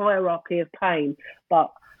no hierarchy of pain,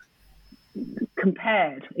 but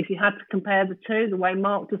compared, if you had to compare the two, the way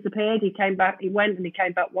Mark disappeared, he came back, he went and he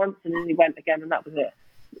came back once, and then he went again, and that was it.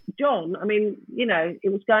 John, I mean,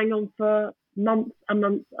 it was going on for months and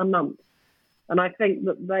months and months. And I think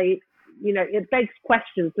that it begs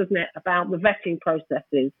questions, doesn't it, about the vetting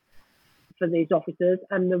processes for these officers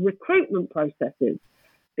and the recruitment processes,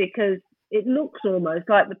 because it looks almost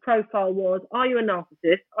like the profile was, are you a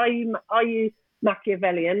narcissist? Are you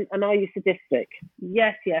Machiavellian? And are you sadistic?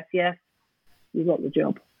 Yes, you got the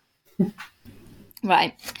job.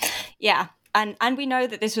 Right. Yeah. And we know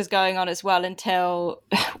that this was going on as well until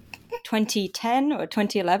 2010 or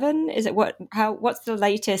 2011. Is it what's the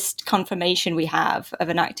latest confirmation we have of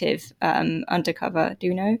an active undercover? Do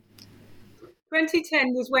you know?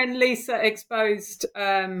 2010 was when Lisa exposed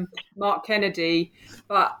Mark Kennedy,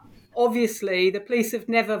 but obviously the police have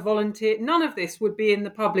never volunteered. None of this would be in the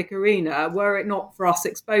public arena were it not for us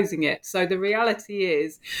exposing it. So the reality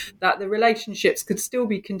is that the relationships could still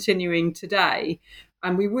be continuing today,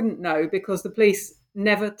 and we wouldn't know because the police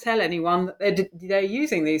never tell anyone that they're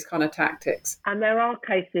using these kind of tactics. And there are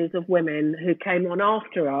cases of women who came on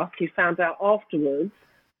after us, who found out afterwards,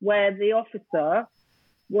 where the officer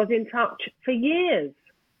was in touch for years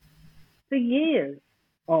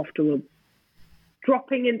afterwards,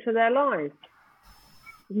 dropping into their lives,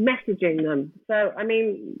 messaging them. So, I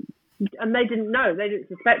mean, and they didn't know, they didn't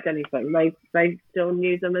suspect anything. They still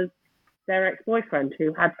knew them as their ex-boyfriend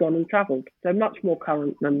who had gone and travelled. So much more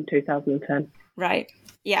current than 2010. Right.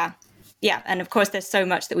 Yeah. Yeah. And of course, there's so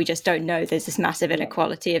much that we just don't know. There's this massive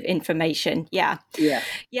inequality of information. Yeah.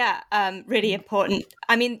 Really important.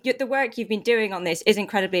 I mean, the work you've been doing on this is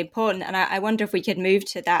incredibly important. And I wonder if we could move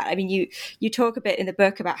to that. I mean, you talk a bit in the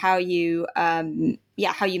book about how you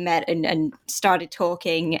met and started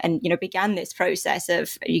talking and, began this process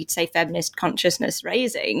of, you could say, feminist consciousness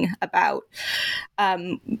raising about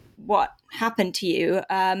what happened to you.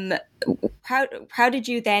 How did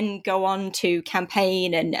you then go on to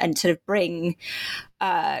campaign and sort of bring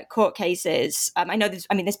court cases? I know there's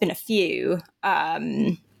been a few. How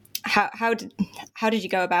did you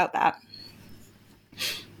go about that?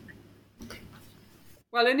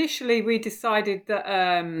 Well, initially we decided that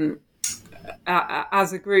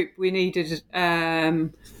as a group we needed a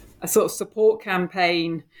sort of support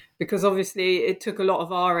campaign, because obviously it took a lot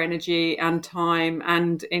of our energy and time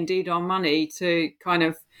and indeed our money to kind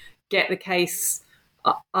of get the case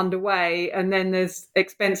underway, and then there's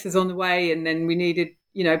expenses on the way, and then we needed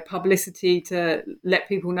publicity to let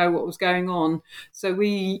people know what was going on. So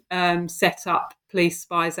we set up Police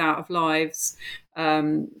Spies Out of Lives,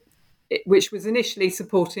 which was initially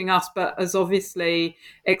supporting us, but has obviously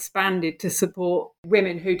expanded to support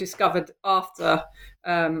women who discovered after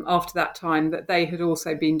that time that they had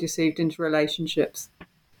also been deceived into relationships.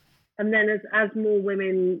 And then as more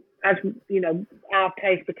women, as our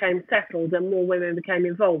case became settled and more women became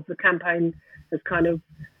involved, the campaign has kind of,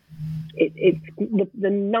 the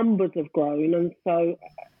numbers have grown. And so,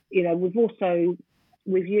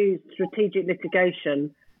 we've used strategic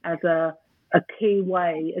litigation as a key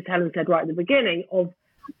way, as Helen said right at the beginning, of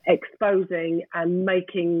exposing and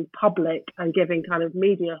making public and giving kind of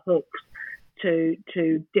media hooks to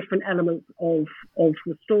different elements of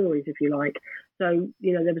the stories, if you like. So,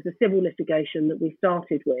 there was a civil litigation that we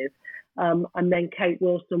started with, and then Kate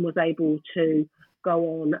Wilson was able to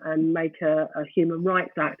go on and make a Human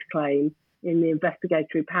Rights Act claim in the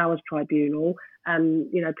Investigatory Powers Tribunal.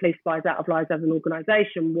 And, Police Spies Out of Lives as an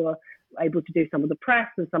organisation were able to do some of the press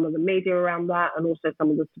and some of the media around that, and also some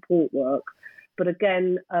of the support work. But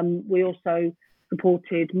again, we also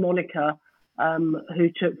supported Monica, who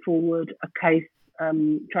took forward a case,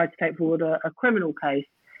 tried to take forward a criminal case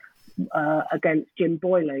against Jim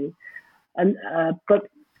Boyling. And but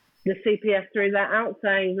the CPS threw that out,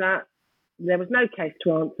 saying that there was no case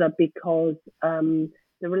to answer because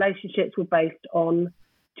the relationships were based on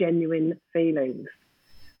genuine feelings,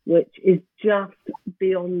 which is just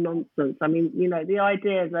beyond nonsense. I mean, the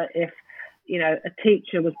idea that if, a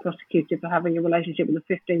teacher was prosecuted for having a relationship with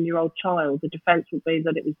a 15-year-old child, the defence would be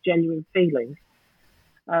that it was genuine feelings.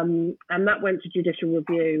 And that went to judicial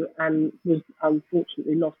review and was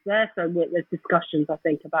unfortunately lost there. So there's discussions, I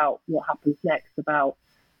think, about what happens next about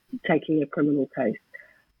taking a criminal case.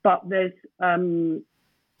 But there's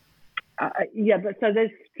so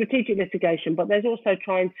there's strategic litigation, but there's also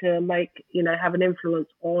trying to make, have an influence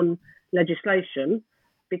on legislation,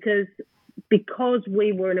 because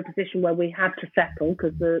we were in a position where we had to settle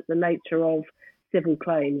because the nature of civil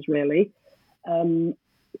claims, really,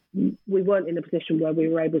 we weren't in a position where we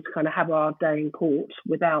were able to kind of have our day in court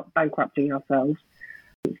without bankrupting ourselves.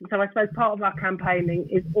 So I suppose part of our campaigning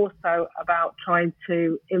is also about trying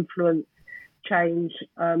to influence change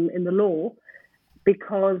in the law,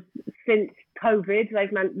 because since COVID,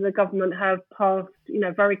 the government have passed,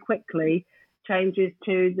 very quickly changes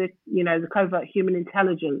to the Covert Human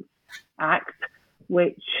Intelligence Act,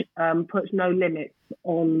 which puts no limits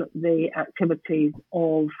on the activities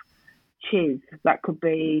of CHIS. That could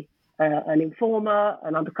be an informer,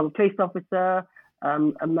 an undercover police officer,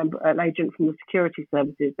 an agent from the security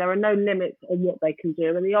services. There are no limits on what they can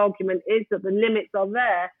do, and the argument is that the limits are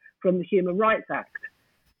there from the Human Rights Act.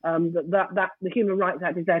 That the Human Rights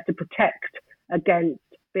Act is there to protect against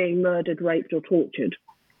being murdered, raped, or tortured.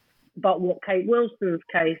 But what Kate Wilson's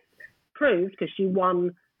case proved, because she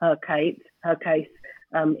won her case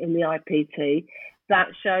in the IPT, that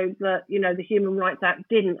showed that the Human Rights Act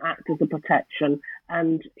didn't act as a protection,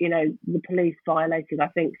 and the police violated, I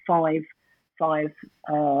think, five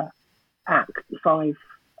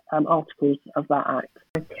articles of that act.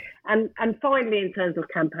 And finally, in terms of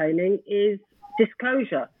campaigning, is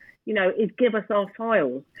disclosure. Is give us our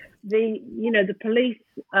files. The police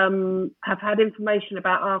have had information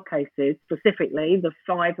about our cases, specifically the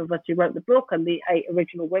 5 of us who wrote the book and the 8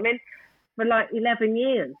 original women, for like 11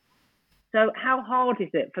 years. So how hard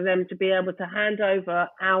is it for them to be able to hand over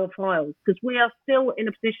our files? Because we are still in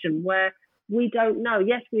a position where we don't know.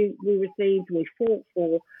 Yes, we fought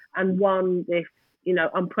for and won this,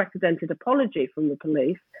 unprecedented apology from the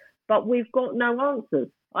police, but we've got no answers.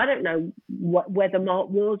 I don't know whether Mark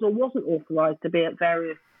was or wasn't authorised to be at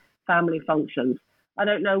various family functions. I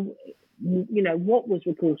don't know, what was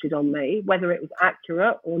reported on me, whether it was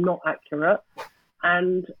accurate or not accurate.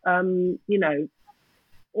 And,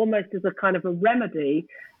 almost as a kind of a remedy,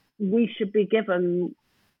 we should be given,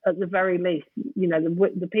 at the very least,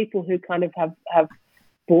 the people who kind of have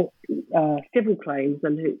brought civil claims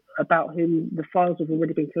and about whom the files have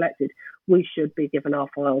already been collected, we should be given our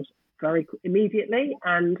files very immediately,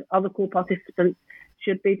 and other court participants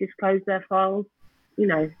should be disclosed their files,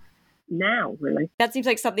 now, really. That seems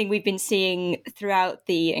like something we've been seeing throughout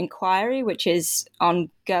the inquiry, which is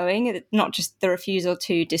ongoing, not just the refusal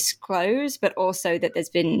to disclose, but also that there's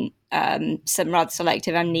been some rather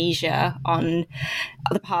selective amnesia on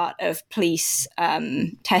the part of police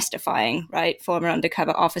testifying, right, former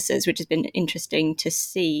undercover officers, which has been interesting to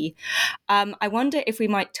see. I wonder if we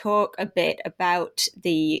might talk a bit about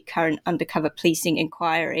the current undercover policing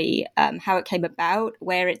inquiry, how it came about,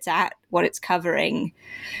 where it's at, what it's covering.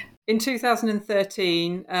 In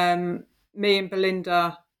 2013, me and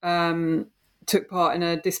Belinda took part in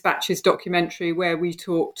a Dispatches documentary where we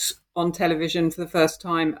talked on television for the first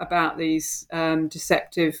time about these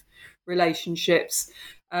deceptive relationships.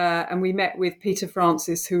 And we met with Peter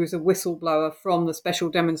Francis, who was a whistleblower from the Special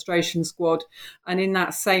Demonstration Squad. And in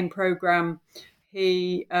that same programme,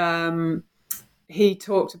 he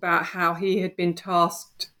talked about how he had been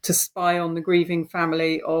tasked to spy on the grieving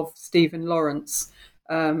family of Stephen Lawrence,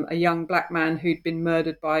 a young black man who'd been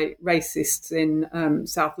murdered by racists in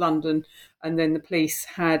South London. And then the police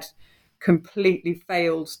had completely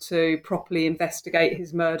failed to properly investigate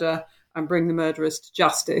his murder and bring the murderers to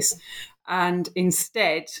justice. And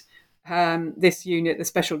instead, this unit, the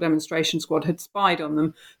Special Demonstration Squad, had spied on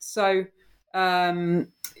them. So the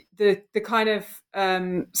kind of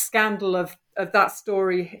scandal of that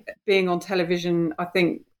story being on television, I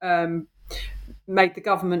think, made the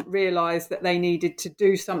government realise that they needed to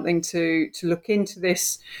do something to look into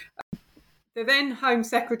this. The then Home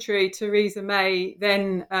Secretary, Theresa May,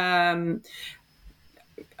 then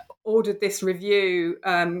ordered this review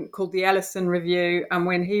called the Ellison Review. And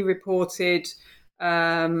when he reported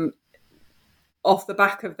off the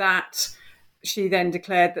back of that, she then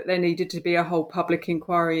declared that there needed to be a whole public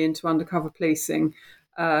inquiry into undercover policing.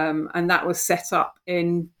 And that was set up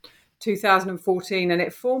in 2014 and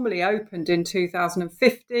it formally opened in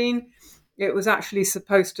 2015. It was actually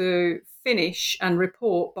supposed to finish and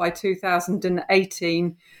report by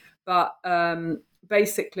 2018, but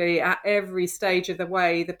basically at every stage of the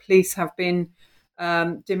way, the police have been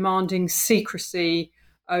demanding secrecy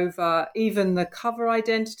over even the cover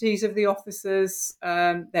identities of the officers,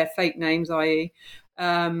 their fake names, i.e.,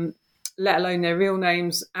 let alone their real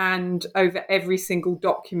names, and over every single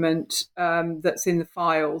document that's in the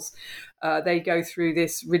files. They go through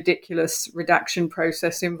this ridiculous redaction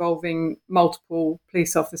process involving multiple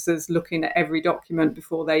police officers looking at every document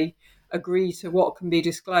before they agree to what can be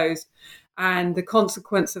disclosed. And the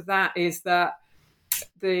consequence of that is that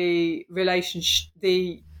the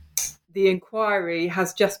inquiry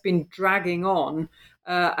has just been dragging on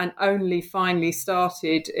and only finally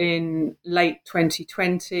started in late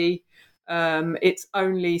 2020. It's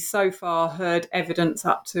only so far heard evidence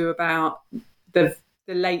up to about the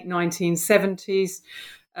late 1970s,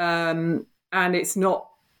 and it's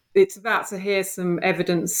about to hear some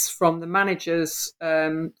evidence from the managers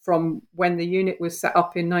from when the unit was set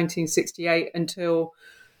up in 1968 until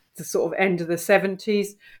the sort of end of the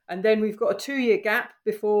 70s. And then we've got a 2-year gap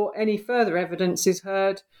before any further evidence is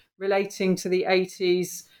heard relating to the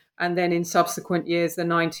 80s, and then in subsequent years, the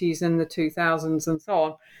 90s and the 2000s and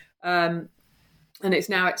so on. And it's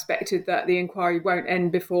now expected that the inquiry won't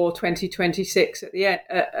end before 2026 at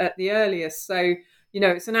the earliest. So,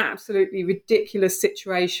 it's an absolutely ridiculous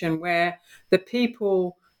situation where the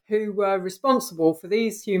people who were responsible for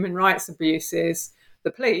these human rights abuses,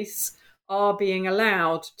 the police, are being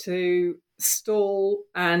allowed to stall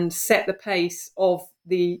and set the pace of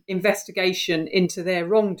the investigation into their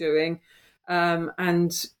wrongdoing,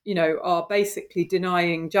 and are basically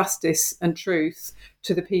denying justice and truth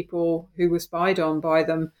to the people who were spied on by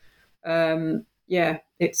them.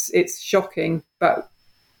 It's shocking, but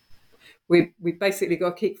we basically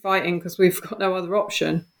got to keep fighting because we've got no other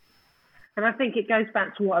option. And I think it goes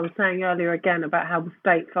back to what I was saying earlier again about how the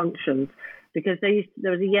state functions, because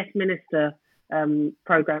there was a Yes Minister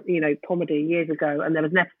program, comedy years ago, and there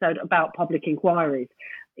was an episode about public inquiries.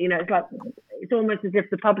 It's almost as if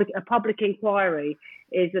a public inquiry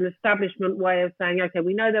is an establishment way of saying, okay,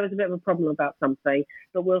 we know there was a bit of a problem about something,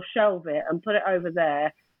 but we'll shelve it and put it over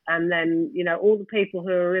there. And then, all the people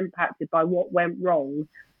who are impacted by what went wrong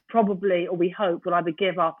probably, or we hope, will either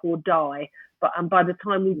give up or die. And by the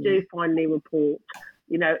time we do finally report,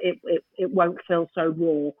 it won't feel so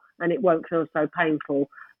raw and it won't feel so painful.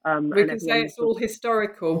 We can say it's all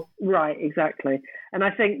historical. Right, exactly. And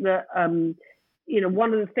I think that,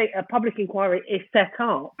 one of the things, a public inquiry is set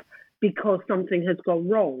up because something has gone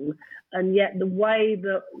wrong. And yet the way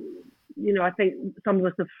that, I think some of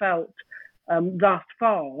us have felt thus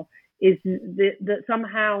far is that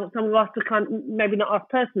somehow some of us are maybe not us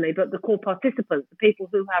personally, but the core participants, the people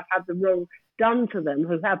who have had the wrong done to them,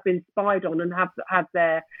 who have been spied on and have had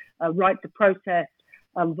their right to protest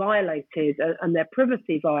violated and their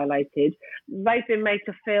privacy violated, they've been made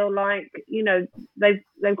to feel like,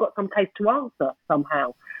 they've got some case to answer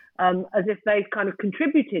somehow, as if they've kind of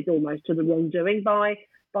contributed almost to the wrongdoing by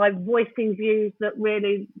voicing views that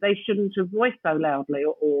really they shouldn't have voiced so loudly,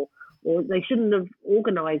 or they shouldn't have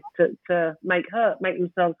organised to make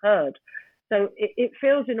themselves heard. So it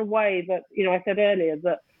feels in a way that, I said earlier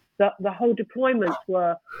that the whole deployments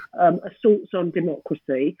were assaults on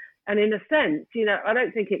democracy. And in a sense, I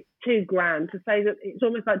don't think it's too grand to say that it's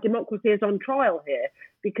almost like democracy is on trial here,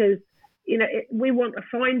 because, we want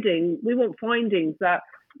findings that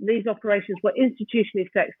these operations were institutionally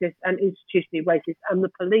sexist and institutionally racist, and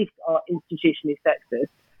the police are institutionally sexist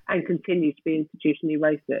and continue to be institutionally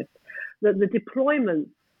racist. That the deployments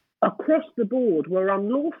across the board were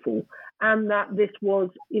unlawful, and that this was,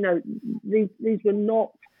 these were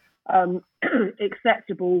not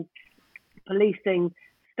acceptable policing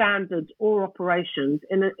standards or operations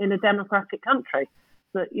in a democratic country.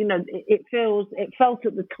 That, it felt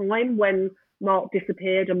at the time when Mark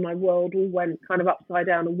disappeared and my world all went kind of upside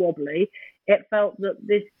down and wobbly, it felt that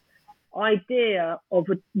this idea of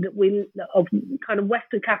kind of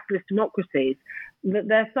Western capitalist democracies, that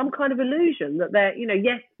there's some kind of illusion that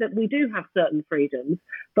yes, that we do have certain freedoms,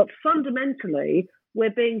 but fundamentally we're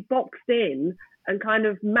being boxed in and kind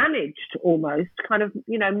of managed almost,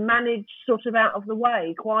 managed sort of out of the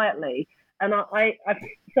way quietly. And I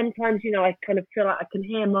sometimes, I kind of feel like I can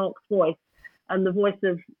hear Mark's voice and the voice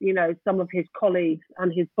of, some of his colleagues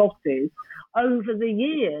and his bosses over the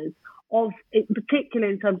years, of it,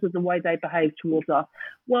 particularly in terms of the way they behave towards us.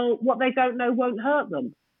 Well, what they don't know won't hurt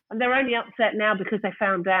them. And they're only upset now because they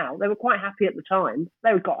found out. They were quite happy at the time.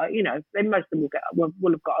 They got, most of them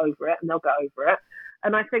will have got over it, and they'll get over it.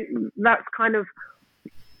 And I think that's kind of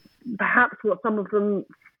perhaps what some of them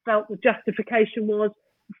felt the justification was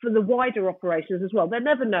for the wider operations as well. They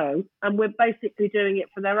never know, and we're basically doing it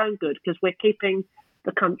for their own good, because we're keeping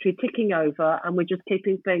the country ticking over, and we're just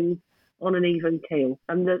keeping things on an even keel.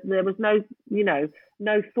 And there was no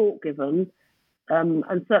thought given,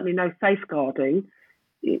 and certainly no safeguarding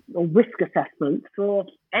or risk assessment for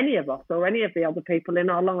any of us or any of the other people in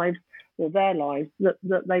our lives or their lives that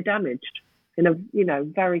they damaged in a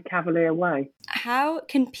very cavalier way. How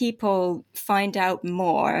can people find out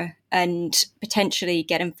more and potentially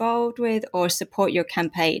get involved with or support your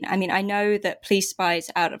campaign? I mean, I know that Police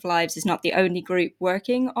Spies Out of Lives is not the only group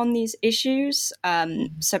working on these issues.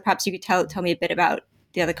 So perhaps you could tell me a bit about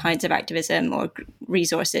the other kinds of activism or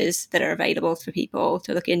resources that are available for people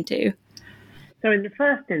to look into. So in the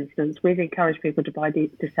first instance, we've encouraged people to buy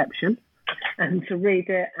Deception and to read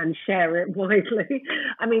it and share it widely.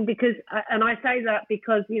 I mean, and I say that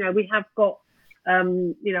because, we have got, our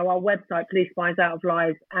website, Police Spies Out of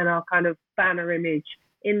Lives, and our kind of banner image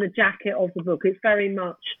in the jacket of the book. It's very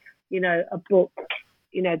much, a book,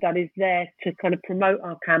 that is there to kind of promote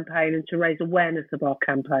our campaign and to raise awareness of our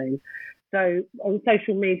campaign. So on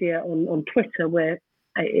social media, on Twitter,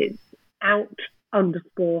 it's @out_of_lives.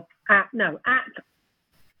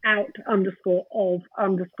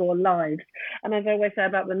 And as I always say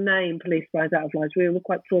about the name Police Spies Out of Lives, we were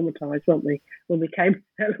quite traumatized, weren't we, when we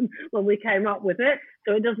came up with it.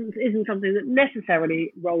 So it isn't something that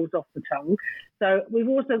necessarily rolls off the tongue. So we've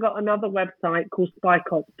also got another website called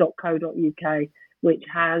spycop.co.uk, which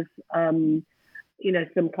has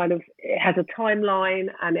some kind of, it has a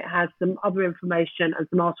timeline, and it has some other information and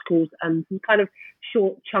some articles and some kind of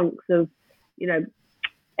short chunks of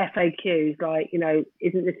FAQs, like,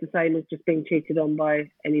 isn't this the same as just being cheated on by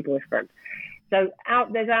any boyfriend? So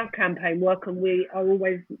there's our campaign work, and we are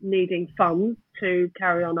always needing funds to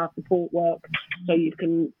carry on our support work. So you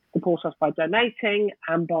can support us by donating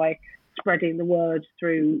and by spreading the word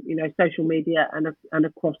through, social media and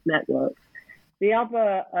across networks. The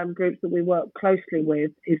other groups that we work closely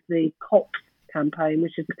with is the COPS campaign,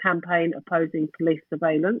 which is a campaign opposing police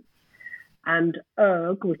surveillance, and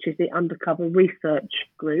ERG, which is the Undercover Research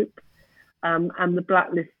Group, and the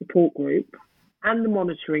Blacklist Support Group, and the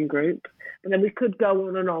Monitoring Group. And then we could go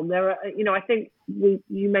on and on. There are, I think you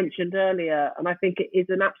mentioned earlier, and I think it is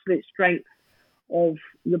an absolute strength of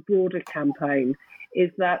the broader campaign,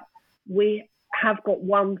 is that we have got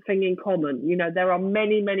one thing in common. There are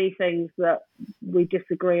many, many things that we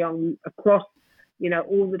disagree on across,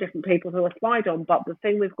 all the different people who are spied on. But the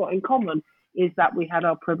thing we've got in common is that we had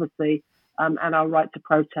our privacy and our right to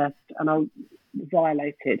protest and are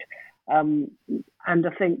violated. And I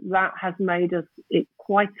think that has made us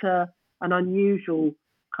quite an unusual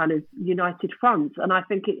kind of united front. And I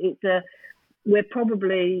think we're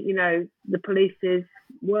probably, the police's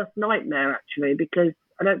worst nightmare, actually, because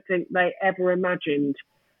I don't think they ever imagined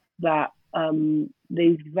that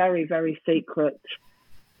these very, very secret,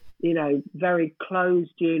 very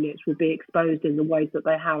closed units would be exposed in the ways that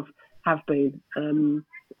they have been.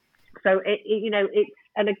 So it's,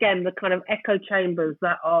 and again, the kind of echo chambers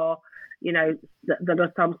that are, that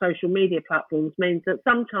are some social media platforms means that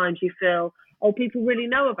sometimes you feel, oh, people really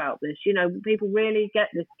know about this, people really get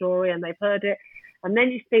this story and they've heard it. And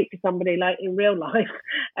then you speak to somebody like in real life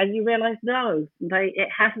and you realize, no, it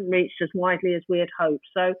hasn't reached as widely as we had hoped.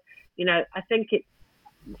 So, I think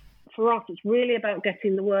for us, it's really about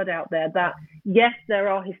getting the word out there that, yes, there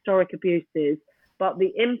are historic abuses, but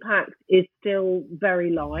the impact is still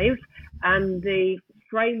very live, and the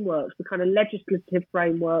frameworks, the kind of legislative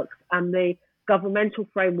frameworks and the governmental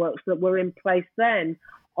frameworks that were in place then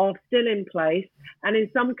are still in place. And in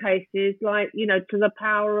some cases, like, to the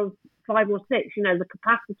power of 5 or 6, the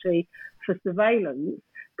capacity for surveillance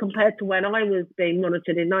compared to when I was being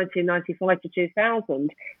monitored in 1995 to 2000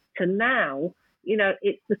 to now,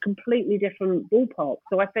 it's a completely different ballpark.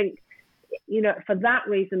 So I think, for that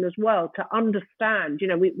reason as well, to understand,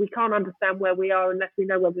 we can't understand where we are unless we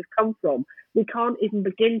know where we've come from. We can't even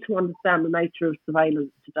begin to understand the nature of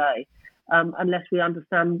surveillance today unless we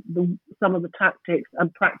understand some of the tactics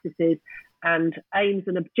and practices and aims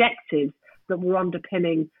and objectives that were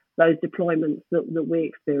underpinning those deployments that we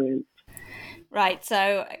experienced. Right,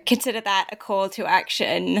 so consider that a call to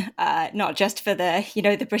action, not just for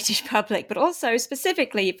the British public, but also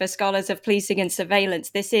specifically for scholars of policing and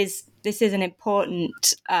surveillance. This is an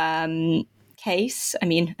important case. I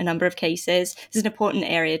mean, a number of cases. This is an important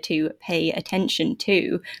area to pay attention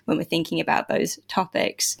to when we're thinking about those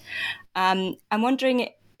topics. I'm wondering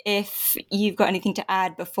if you've got anything to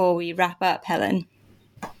add before we wrap up, Helen.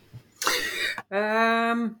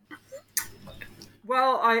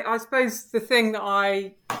 Well, I suppose the thing that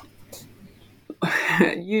I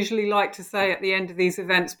usually like to say at the end of these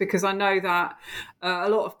events, because I know that a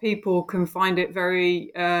lot of people can find it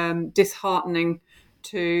very disheartening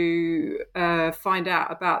to find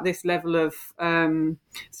out about this level of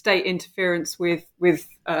state interference with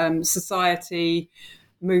society,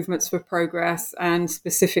 movements for progress, and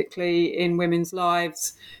specifically in women's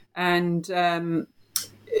lives. And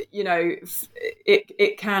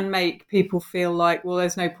it can make people feel like, well,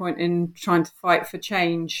 there's no point in trying to fight for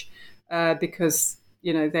change because,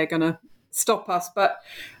 they're going to stop us. But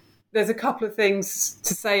there's a couple of things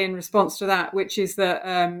to say in response to that, which is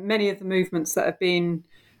that many of the movements that have been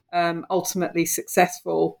ultimately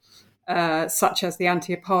successful, such as the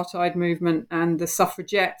anti-apartheid movement and the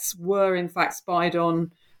suffragettes, were in fact spied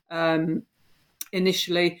on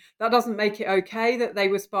initially. That doesn't make it okay that they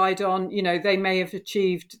were spied on. They may have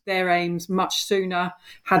achieved their aims much sooner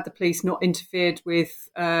had the police not interfered with,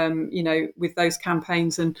 with those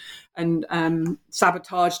campaigns and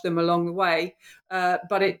sabotaged them along the way.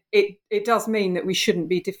 But it does mean that we shouldn't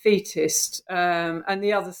be defeatist. And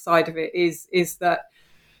the other side of it is that,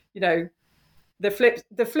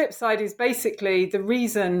 the flip side is basically the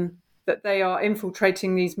reason that they are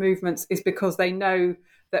infiltrating these movements is because they know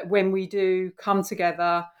that when we do come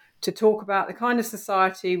together to talk about the kind of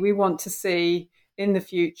society we want to see in the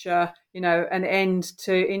future, an end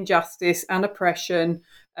to injustice and oppression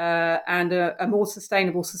and a more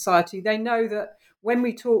sustainable society, they know that when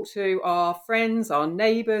we talk to our friends, our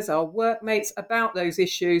neighbours, our workmates about those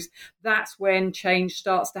issues, that's when change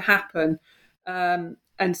starts to happen.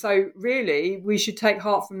 And so really we should take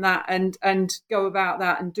heart from that and go about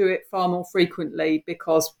that and do it far more frequently,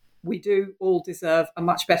 because we do all deserve a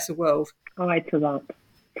much better world. Aye to that.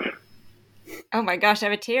 Oh my gosh, I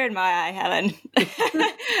have a tear in my eye, Helen.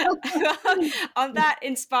 On that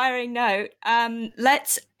inspiring note,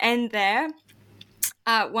 let's end there.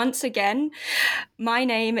 Once again, my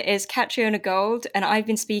name is Catriona Gold, and I've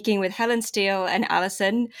been speaking with Helen Steele and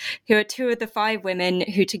Alison, who are 2 of the 5 women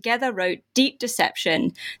who together wrote Deep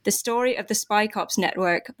Deception, the story of the Spycop's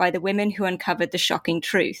network by the women who uncovered the shocking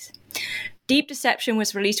truth. Deep Deception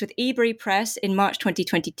was released with Ebury Press in March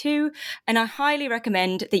 2022, and I highly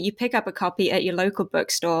recommend that you pick up a copy at your local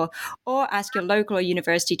bookstore or ask your local or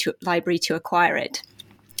university library to acquire it.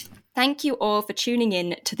 Thank you all for tuning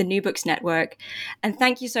in to the New Books Network, and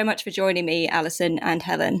thank you so much for joining me, Alison and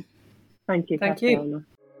Helen. Thank you. Thank you.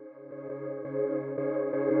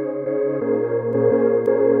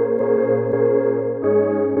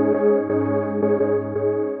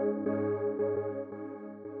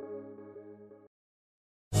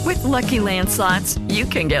 With Lucky Land Slots, you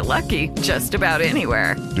can get lucky just about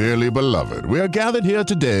anywhere. Dearly beloved, we are gathered here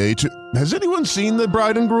today to... Has anyone seen the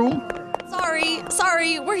bride and groom?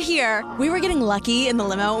 Sorry, we're here. We were getting lucky in the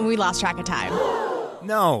limo and we lost track of time.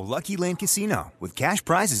 No, Lucky Land Casino, with cash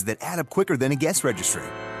prizes that add up quicker than a guest registry.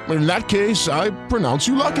 In that case, I pronounce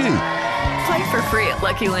you lucky. Play for free at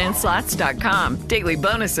LuckyLandSlots.com. Daily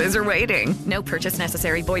bonuses are waiting. No purchase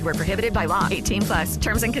necessary. Void where prohibited by law. 18+.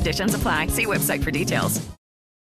 Terms and conditions apply. See website for details.